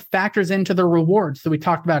that kind of factors into the rewards that we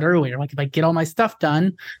talked about earlier. Like if I get all my stuff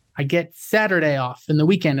done, I get Saturday off in the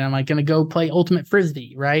weekend and I'm like going to go play ultimate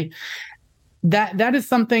frisbee, right? That is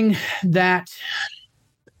something that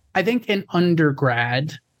I think in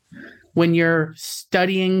undergrad, when you're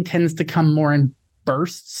studying, tends to come more in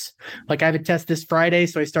bursts. Like I have a test this Friday,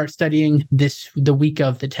 so I start studying the week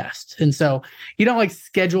of the test. And so you don't like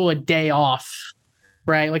schedule a day off,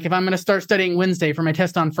 right? Like if I'm going to start studying Wednesday for my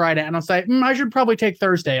test on Friday, and I'll say, I should probably take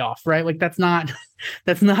Thursday off, right? Like that's not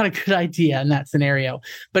a good idea in that scenario.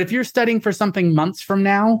 But if you're studying for something months from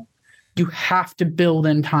now, you have to build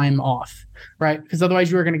in time off, right? Because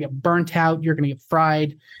otherwise you're going to get burnt out, you're going to get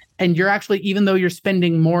fried, and you're actually, even though you're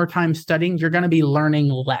spending more time studying, you're going to be learning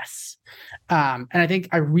less. And I think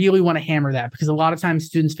I really want to hammer that, because a lot of times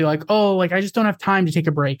students feel like, oh, like I just don't have time to take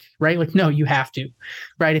a break, right? Like, no, you have to,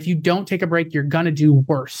 right? If you don't take a break, you're going to do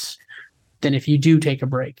worse than if you do take a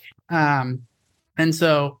break. And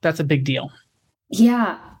so that's a big deal.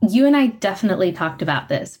 Yeah, you and I definitely talked about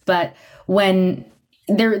this, but when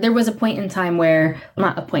there was a point in time where,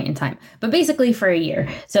 not a point in time, but basically for a year.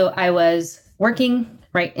 So I was working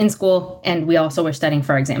right in school, and we also were studying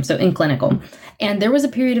for our exams, so in clinical. And there was a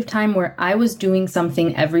period of time where I was doing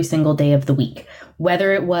something every single day of the week,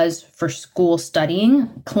 whether it was for school studying,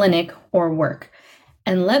 clinic, or work.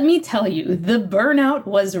 And let me tell you, the burnout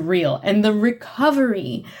was real, and the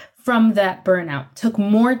recovery from that burnout took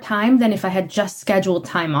more time than if I had just scheduled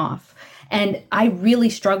time off. And I really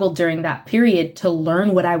struggled during that period to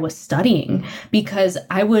learn what I was studying, because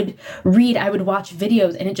I would read, I would watch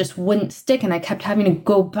videos, and it just wouldn't stick. And I kept having to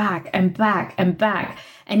go back and back and back.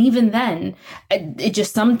 And even then, it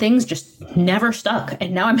just, some things just never stuck.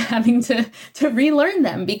 And now I'm having to relearn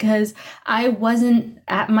them because I wasn't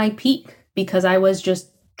at my peak, because I was just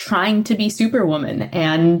trying to be Superwoman,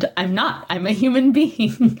 and I'm not. I'm a human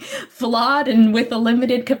being, flawed and with a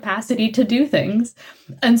limited capacity to do things.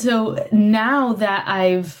 And so now that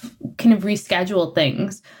I've kind of rescheduled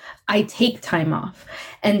things, I take time off.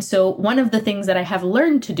 And so one of the things that I have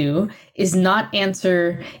learned to do is not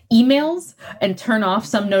answer emails and turn off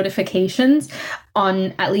some notifications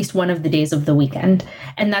on at least one of the days of the weekend.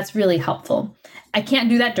 And that's really helpful. I can't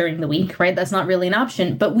do that during the week, right? That's not really an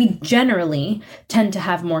option, but we generally tend to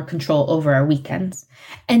have more control over our weekends.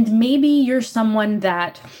 And maybe you're someone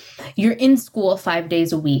that you're in school 5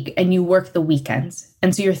 days a week and you work the weekends.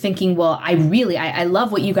 And so you're thinking, well, I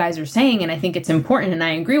love what you guys are saying, and I think it's important, and I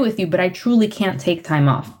agree with you, but I truly can't take time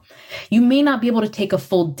off. You may not be able to take a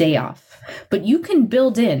full day off, but you can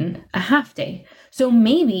build in a half day. So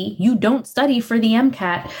maybe you don't study for the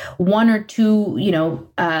MCAT 1 or 2,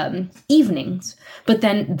 evenings, but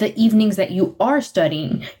then the evenings that you are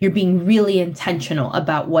studying, you're being really intentional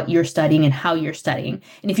about what you're studying and how you're studying.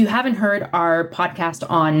 And if you haven't heard our podcast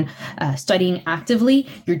on studying actively,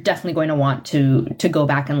 you're definitely going to want to go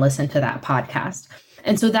back and listen to that podcast.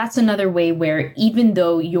 And so that's another way where, even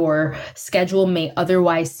though your schedule may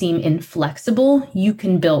otherwise seem inflexible, you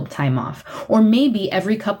can build time off. Or maybe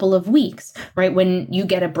every couple of weeks, right? When you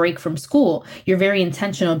get a break from school, you're very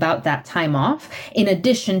intentional about that time off, in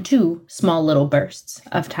addition to small little bursts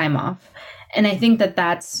of time off. And I think that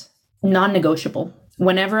that's non-negotiable.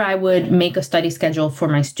 Whenever I would make a study schedule for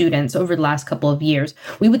my students over the last couple of years,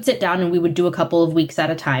 we would sit down and we would do a couple of weeks at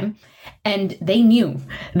a time. And they knew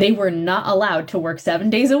they were not allowed to work 7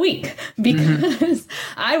 days a week, because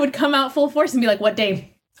I would come out full force and be like, what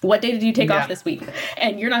day did you take off this week?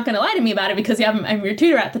 And you're not going to lie to me about it, because I'm your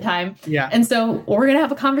tutor at the time. Yeah. And so we're going to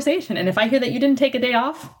have a conversation. And if I hear that you didn't take a day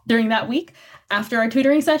off during that week, after our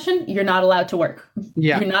tutoring session, you're not allowed to work.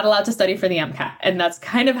 Yeah. You're not allowed to study for the MCAT. And that's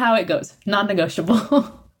kind of how it goes.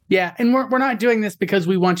 Non-negotiable. Yeah. And we're not doing this because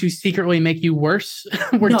we want to secretly make you worse.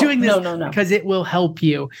 We're doing this because it will help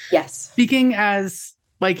you. Yes. Speaking as,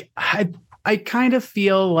 like, I kind of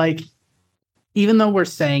feel like, even though we're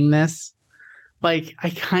saying this, like, I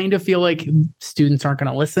kind of feel like students aren't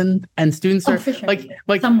going to listen, and students are sure. like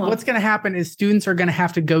what's going to happen is students are going to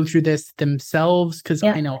have to go through this themselves. Cause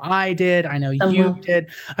I know I did, I know you did.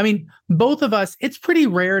 I mean, both of us, it's pretty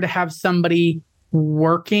rare to have somebody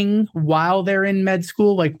working while they're in med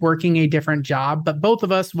school, like working a different job. But both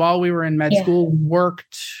of us, while we were in med school,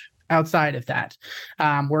 worked outside of that,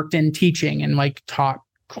 worked in teaching and like taught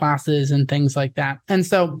classes and things like that. And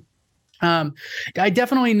so I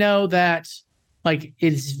definitely know that, like,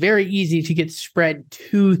 it's very easy to get spread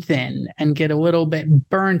too thin and get a little bit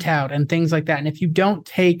burnt out and things like that. And if you don't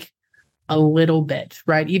take a little bit,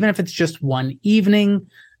 right? Even if it's just one evening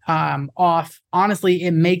off, honestly,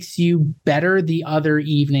 it makes you better the other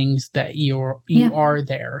evenings that you are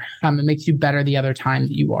there. It makes you better the other time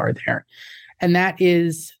that you are there. And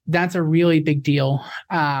that's a really big deal.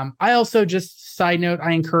 I also, just side note,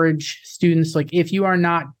 I encourage students, like, if you are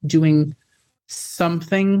not doing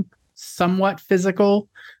something somewhat physical,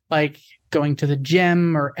 like going to the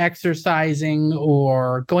gym or exercising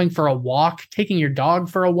or going for a walk, taking your dog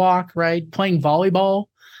for a walk, right? Playing volleyball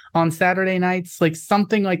on Saturday nights, like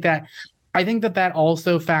something like that. I think that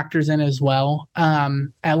also factors in as well.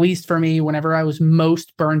 At least for me, whenever I was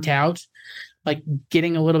most burnt out, like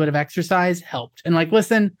getting a little bit of exercise helped. And like,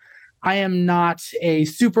 listen, I am not a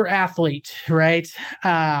super athlete, right?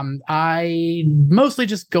 I mostly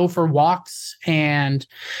just go for walks, and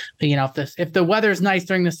if the weather is nice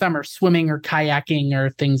during the summer, swimming or kayaking or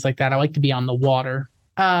things like that. I like to be on the water.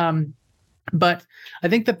 But I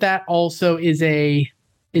think that also is a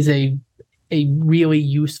really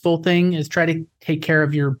useful thing, is try to take care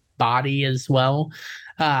of your body as well,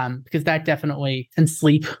 because that definitely, and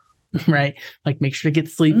sleep. Right? Like, make sure to get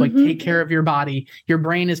sleep, like take care of your body. Your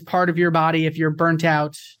brain is part of your body. If you're burnt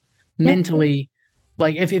out mentally,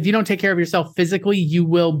 like if you don't take care of yourself physically, you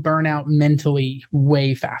will burn out mentally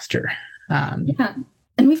way faster. And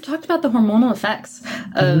we've talked about the hormonal effects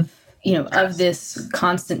of, of this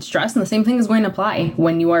constant stress. And the same thing is going to apply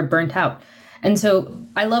when you are burnt out. And so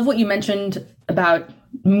I love what you mentioned about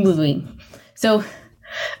moving. So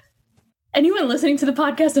anyone listening to the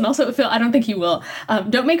podcast, and also Phil, I don't think you will,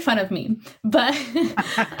 don't make fun of me. But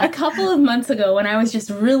a couple of months ago, when I was just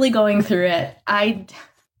really going through it, I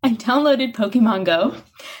downloaded Pokemon Go.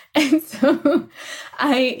 And so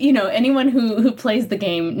anyone who plays the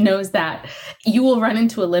game knows that you will run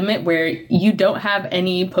into a limit where you don't have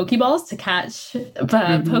any Pokeballs to catch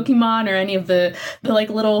Pokemon or any of the like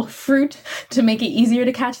little fruit to make it easier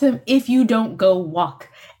to catch them if you don't go walk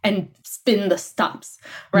and spin the stops,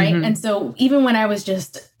 right? And so even when I was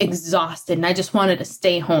just exhausted and I just wanted to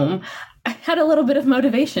stay home, I had a little bit of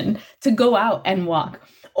motivation to go out and walk.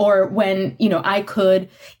 Or when, I could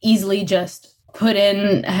easily just put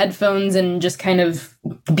in headphones and just kind of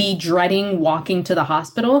be dreading walking to the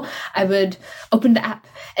hospital, I would open the app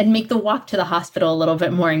and make the walk to the hospital a little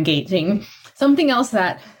bit more engaging. Something else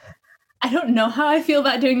that I don't know how I feel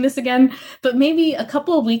about doing this again, but maybe a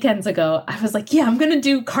couple of weekends ago, I was like, I'm going to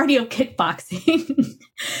do cardio kickboxing.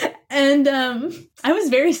 And I was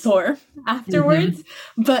very sore afterwards.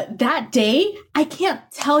 But that day, I can't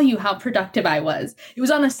tell you how productive I was. It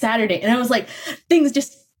was on a Saturday, and I was like, things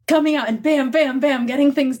just coming out and bam, bam, bam,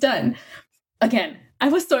 getting things done. Again, I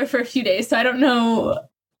was sore for a few days, so I don't know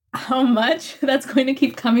how much that's going to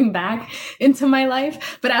keep coming back into my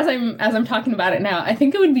life. But as I'm talking about it now, I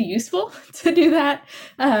think it would be useful to do that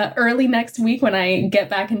early next week when I get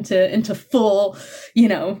back into full,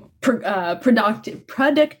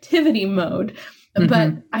 productivity mode.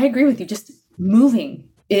 But I agree with you. Just moving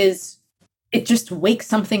it just wakes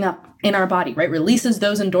something up in our body, right? Releases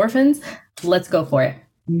those endorphins. Let's go for it.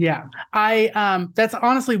 Yeah. That's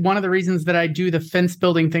honestly one of the reasons that I do the fence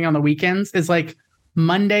building thing on the weekends, is like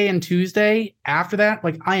Monday and Tuesday after that,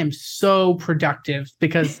 like I am so productive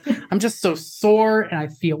because I'm just so sore and I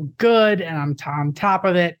feel good and I'm on top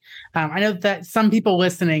of it. I know that some people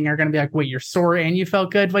listening are going to be like, wait, you're sore and you felt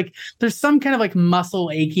good? Like there's some kind of like muscle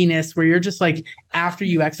achiness where you're just like, after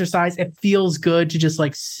you exercise, it feels good to just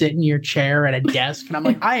like sit in your chair at a desk. And I'm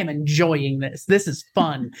like, I am enjoying this. This is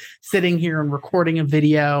fun, sitting here and recording a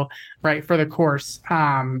video, right, for the course.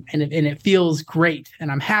 And it feels great. And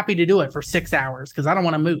I'm happy to do it for 6 hours because I don't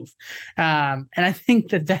want to move. And I think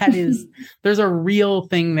that is, there's a real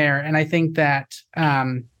thing there. And I think that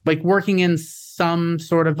like working in some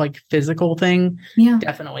sort of like physical thing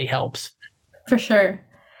definitely helps. For sure.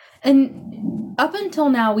 And up until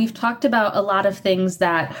now, we've talked about a lot of things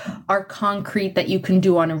that are concrete that you can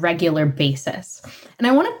do on a regular basis. And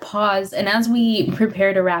I want to pause. And as we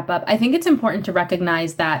prepare to wrap up, I think it's important to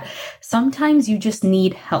recognize that sometimes you just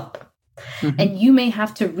need help. And you may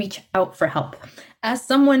have to reach out for help. As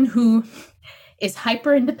someone who is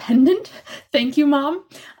hyper independent, thank you, Mom,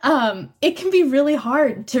 it can be really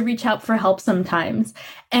hard to reach out for help sometimes.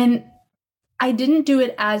 And I didn't do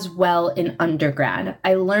it as well in undergrad.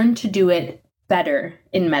 I learned to do it better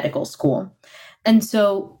in medical school. And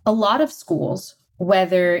so a lot of schools,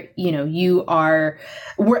 whether, you are,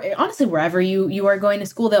 honestly, wherever you are going to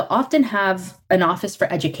school, they'll often have an office for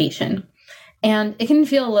education. And it can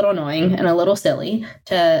feel a little annoying and a little silly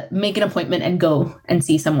to make an appointment and go and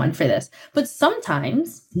see someone for this. But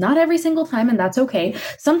sometimes, not every single time, and that's okay,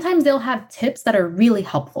 sometimes they'll have tips that are really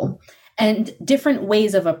helpful. and different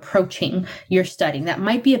ways of approaching your studying that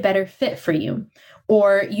might be a better fit for you.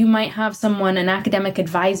 Or you might have someone, an academic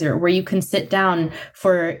advisor, where you can sit down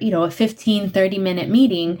for, a 15, 30-minute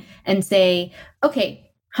meeting and say, okay,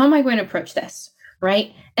 how am I going to approach this?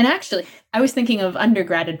 Right? And actually, I was thinking of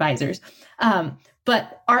undergrad advisors,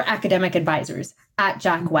 but our academic advisors at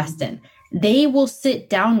Jack Weston, they will sit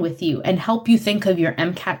down with you and help you think of your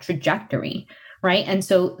MCAT trajectory, right? And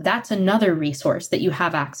so that's another resource that you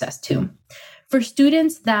have access to. For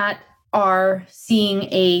students that are seeing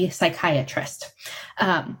a psychiatrist,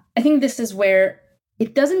 I think this is where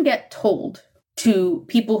it doesn't get told to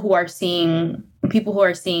people who are seeing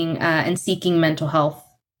and seeking mental health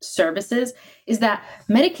services, is that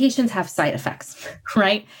medications have side effects,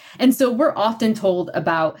 right? And so we're often told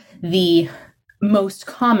about the most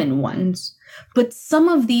common ones, but some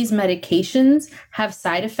of these medications have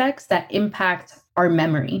side effects that impact our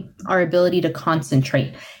memory, our ability to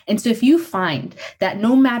concentrate. And so if you find that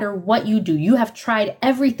no matter what you do, you have tried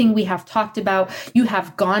everything we have talked about, you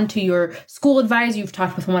have gone to your school advisor, you've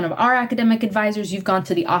talked with one of our academic advisors, you've gone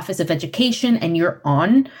to the Office of Education, and you're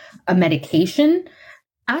on a medication,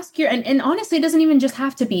 ask your, and honestly, it doesn't even just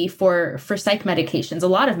have to be for psych medications. A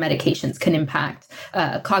lot of medications can impact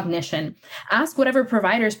cognition. Ask whatever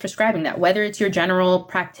provider is prescribing that, whether it's your general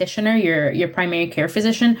practitioner, your primary care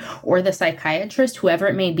physician, or the psychiatrist, whoever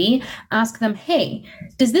it may be. Ask them, hey,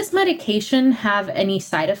 does this medication have any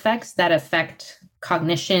side effects that affect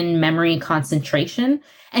cognition, memory, concentration?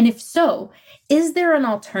 And if so, is there an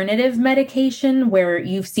alternative medication where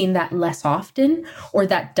you've seen that less often, or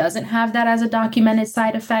that doesn't have that as a documented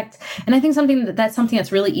side effect? And I think that's something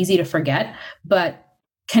that's really easy to forget, but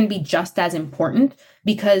can be just as important,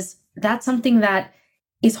 because that's something that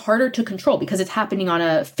is harder to control because it's happening on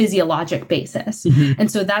a physiologic basis. Mm-hmm. And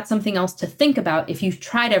so that's something else to think about. If you've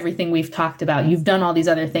tried everything we've talked about, you've done all these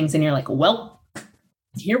other things, and you're like, well,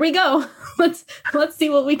 here we go. Let's see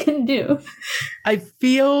what we can do. I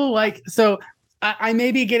feel like, so I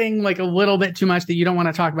may be getting like a little bit too much that you don't want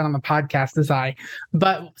to talk about on the podcast,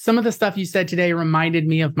 but some of the stuff you said today reminded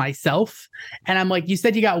me of myself. And I'm like, you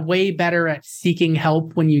said you got way better at seeking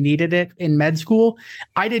help when you needed it in med school.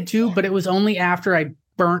 I did too, but it was only after I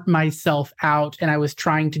burnt myself out and I was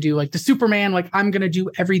trying to do like the Superman, like I'm going to do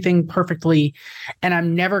everything perfectly and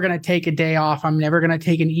I'm never going to take a day off. I'm never going to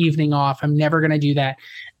take an evening off. I'm never going to do that.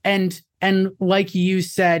 And like you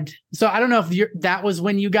said, so I don't know if that was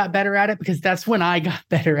when you got better at it, because that's when I got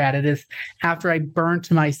better at it, is after I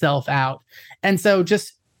burnt myself out. And so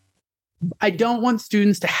I don't want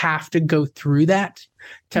students to have to go through that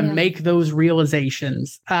to make those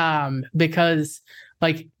realizations. Because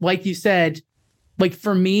like you said, like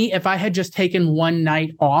for me, if I had just taken one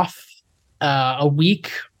night off a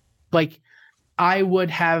week, like I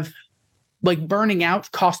would have, like burning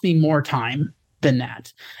out cost me more time than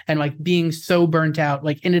that. And like being so burnt out,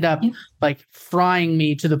 like ended up like frying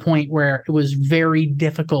me to the point where it was very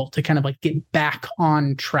difficult to kind of like get back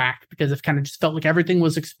on track, because it kind of just felt like everything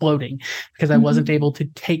was exploding because I wasn't able to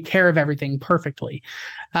take care of everything perfectly.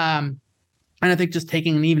 And I think just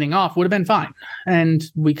taking an evening off would have been fine, and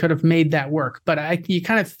we could have made that work. But you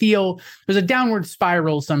kind of feel there's a downward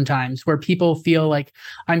spiral sometimes where people feel like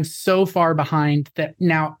I'm so far behind that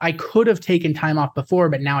now I could have taken time off before,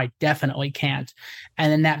 but now I definitely can't.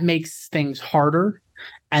 And then that makes things harder,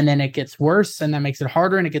 and then it gets worse, and that makes it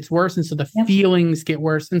harder, and it gets worse. And so the feelings get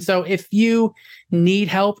worse. And so if you need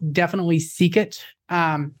help, definitely seek it.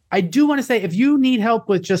 I do want to say, if you need help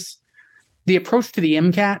with just the approach to the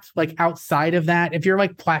MCAT, like outside of that, if you're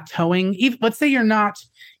like plateauing, even, let's say you're not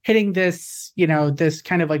hitting this, this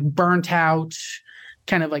kind of like burnt out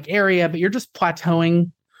kind of like area, but you're just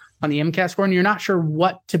plateauing on the MCAT score and you're not sure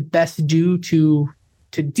what to best do to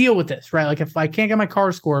deal with this, right? Like if I can't get my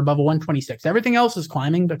CAR score above a 126, everything else is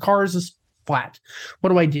climbing, the CARS is flat. What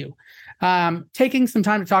do I do? Taking some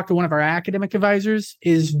time to talk to one of our academic advisors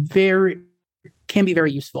can be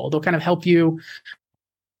very useful. They'll kind of help you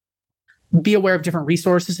be aware of different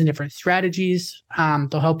resources and different strategies.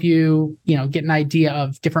 They'll help you, get an idea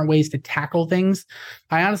of different ways to tackle things.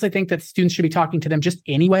 I honestly think that students should be talking to them just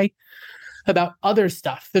anyway about other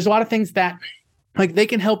stuff. There's a lot of things that like they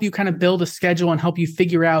can help you kind of build a schedule and help you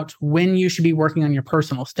figure out when you should be working on your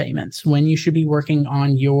personal statements, when you should be working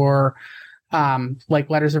on your like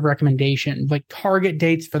letters of recommendation, like target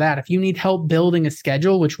dates for that. If you need help building a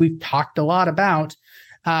schedule, which we've talked a lot about,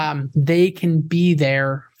 they can be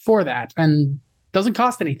there for that, and doesn't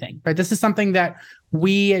cost anything, right? This is something that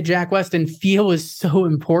we at Jack Weston feel is so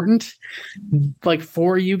important, like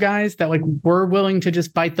for you guys, that like we're willing to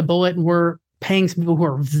just bite the bullet, and we're paying some people who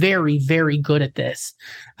are very, very good at this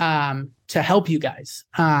to help you guys.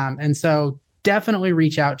 And so definitely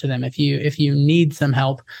reach out to them if you need some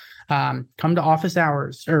help. Come to office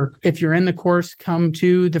hours, or if you're in the course, come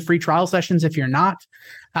to the free trial sessions. If you're not,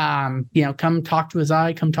 come talk to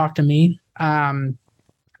Azai, come talk to me.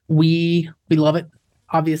 We love it.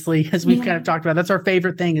 Obviously, as we've kind of talked about, that's our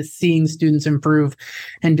favorite thing, is seeing students improve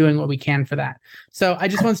and doing what we can for that. So I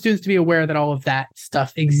just want students to be aware that all of that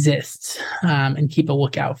stuff exists, and keep a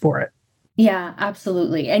lookout for it. Yeah,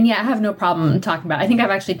 absolutely. And yeah, I have no problem talking about it. I think I've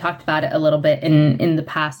actually talked about it a little bit in the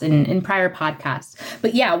past, in prior podcasts.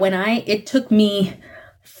 But yeah, it took me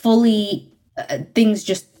fully things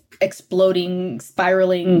just exploding,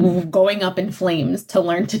 spiraling, going up in flames to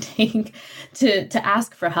learn to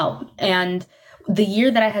ask for help. And the year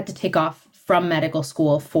that I had to take off from medical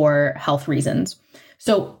school for health reasons.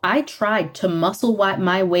 So I tried to muscle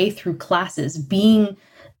my way through classes, being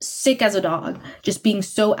sick as a dog, just being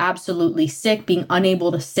so absolutely sick, being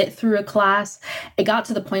unable to sit through a class. It got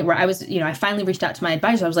to the point where I finally reached out to my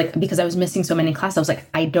advisor. I was like, because I was missing so many classes, I was like,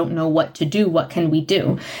 I don't know what to do. What can we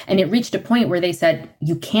do? And it reached a point where they said,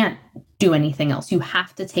 you can't do anything else. You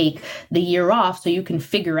have to take the year off so you can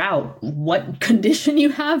figure out what condition you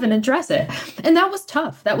have and address it. And that was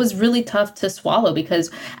tough. That was really tough to swallow,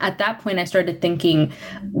 because at that point I started thinking,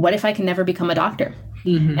 what if I can never become a doctor?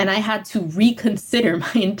 Mm-hmm. And I had to reconsider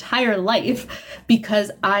my entire life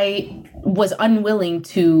because I was unwilling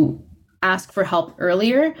to ask for help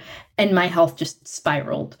earlier, and my health just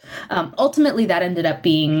spiraled. Ultimately, that ended up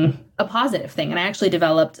being a positive thing. And I actually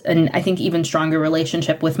developed an, I think, even stronger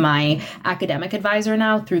relationship with my academic advisor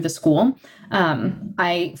now through the school.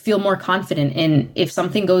 I feel more confident in, if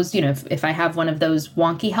something goes, if I have one of those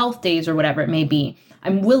wonky health days or whatever it may be,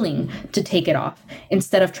 I'm willing to take it off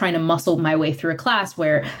instead of trying to muscle my way through a class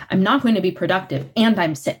where I'm not going to be productive and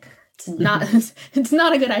I'm sick. It's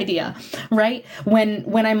not a good idea, right?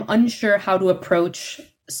 When I'm unsure how to approach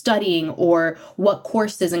studying, or what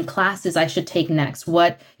courses and classes I should take next,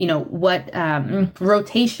 what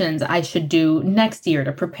rotations I should do next year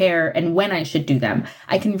to prepare, and when I should do them,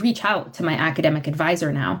 I can reach out to my academic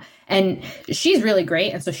advisor now. And she's really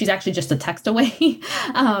great. And so she's actually just a text away.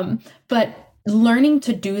 But learning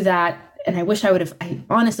to do that, and I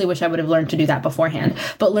honestly wish I would have learned to do that beforehand,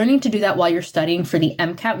 but learning to do that while you're studying for the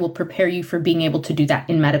MCAT will prepare you for being able to do that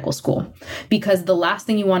in medical school. Because the last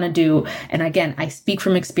thing you want to do, and again, I speak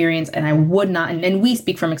from experience, and I would not, and we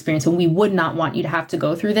speak from experience, and we would not want you to have to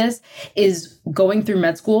go through this, is going through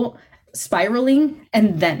med school, spiraling,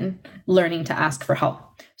 and then learning to ask for help.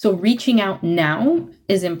 So reaching out now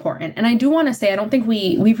is important. And I do want to say, I don't think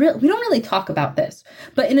we don't really talk about this,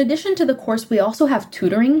 but in addition to the course, we also have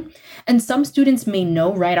tutoring. And some students may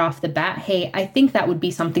know right off the bat, hey, I think that would be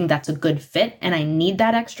something that's a good fit and I need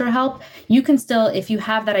that extra help. You can still, if you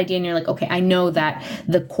have that idea and you're like, okay, I know that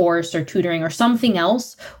the course or tutoring or something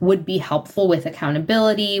else would be helpful with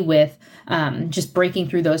accountability, with just breaking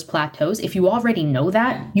through those plateaus. If you already know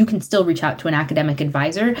that, you can still reach out to an academic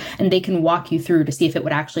advisor and they can walk you through to see if it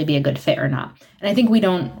would actually be a good fit or not. And I think we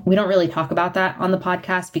don't really talk about that on the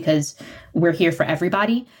podcast because we're here for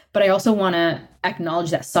everybody. But I also want to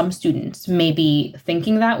acknowledge that some students may be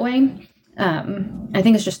thinking that way. I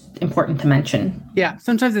think it's just important to mention. Yeah,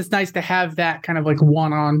 sometimes it's nice to have that kind of like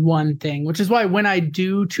one-on-one thing, which is why when I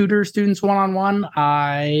do tutor students one-on-one,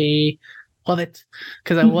 I love it,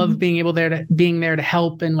 because I love being there to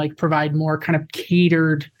help and like provide more kind of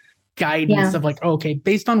catered guidance of like, okay,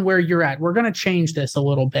 based on where you're at, we're going to change this a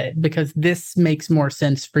little bit because this makes more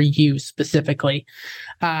sense for you specifically.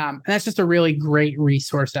 And that's just a really great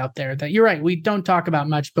resource out there that you're right, we don't talk about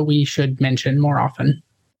much, but we should mention more often.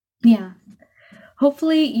 Yeah.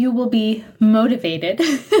 Hopefully you will be motivated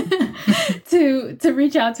to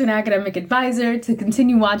reach out to an academic advisor, to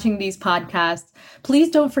continue watching these podcasts.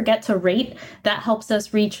 Please don't forget to rate. That helps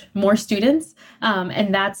us reach more students.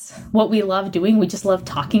 And that's what we love doing. We just love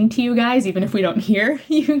talking to you guys, even if we don't hear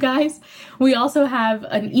you guys. We also have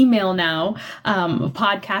an email now,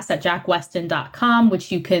 podcast@jackweston.com,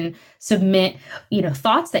 which you can submit,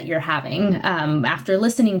 thoughts that you're having after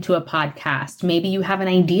listening to a podcast. Maybe you have an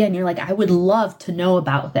idea and you're like, I would love to know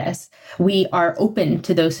about this. We are open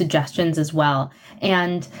to those suggestions as well.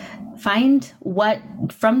 And find what,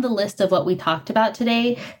 from the list of what we talked about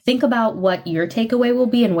today, think about what your takeaway will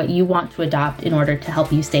be and what you want to adopt in order to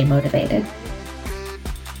help you stay motivated.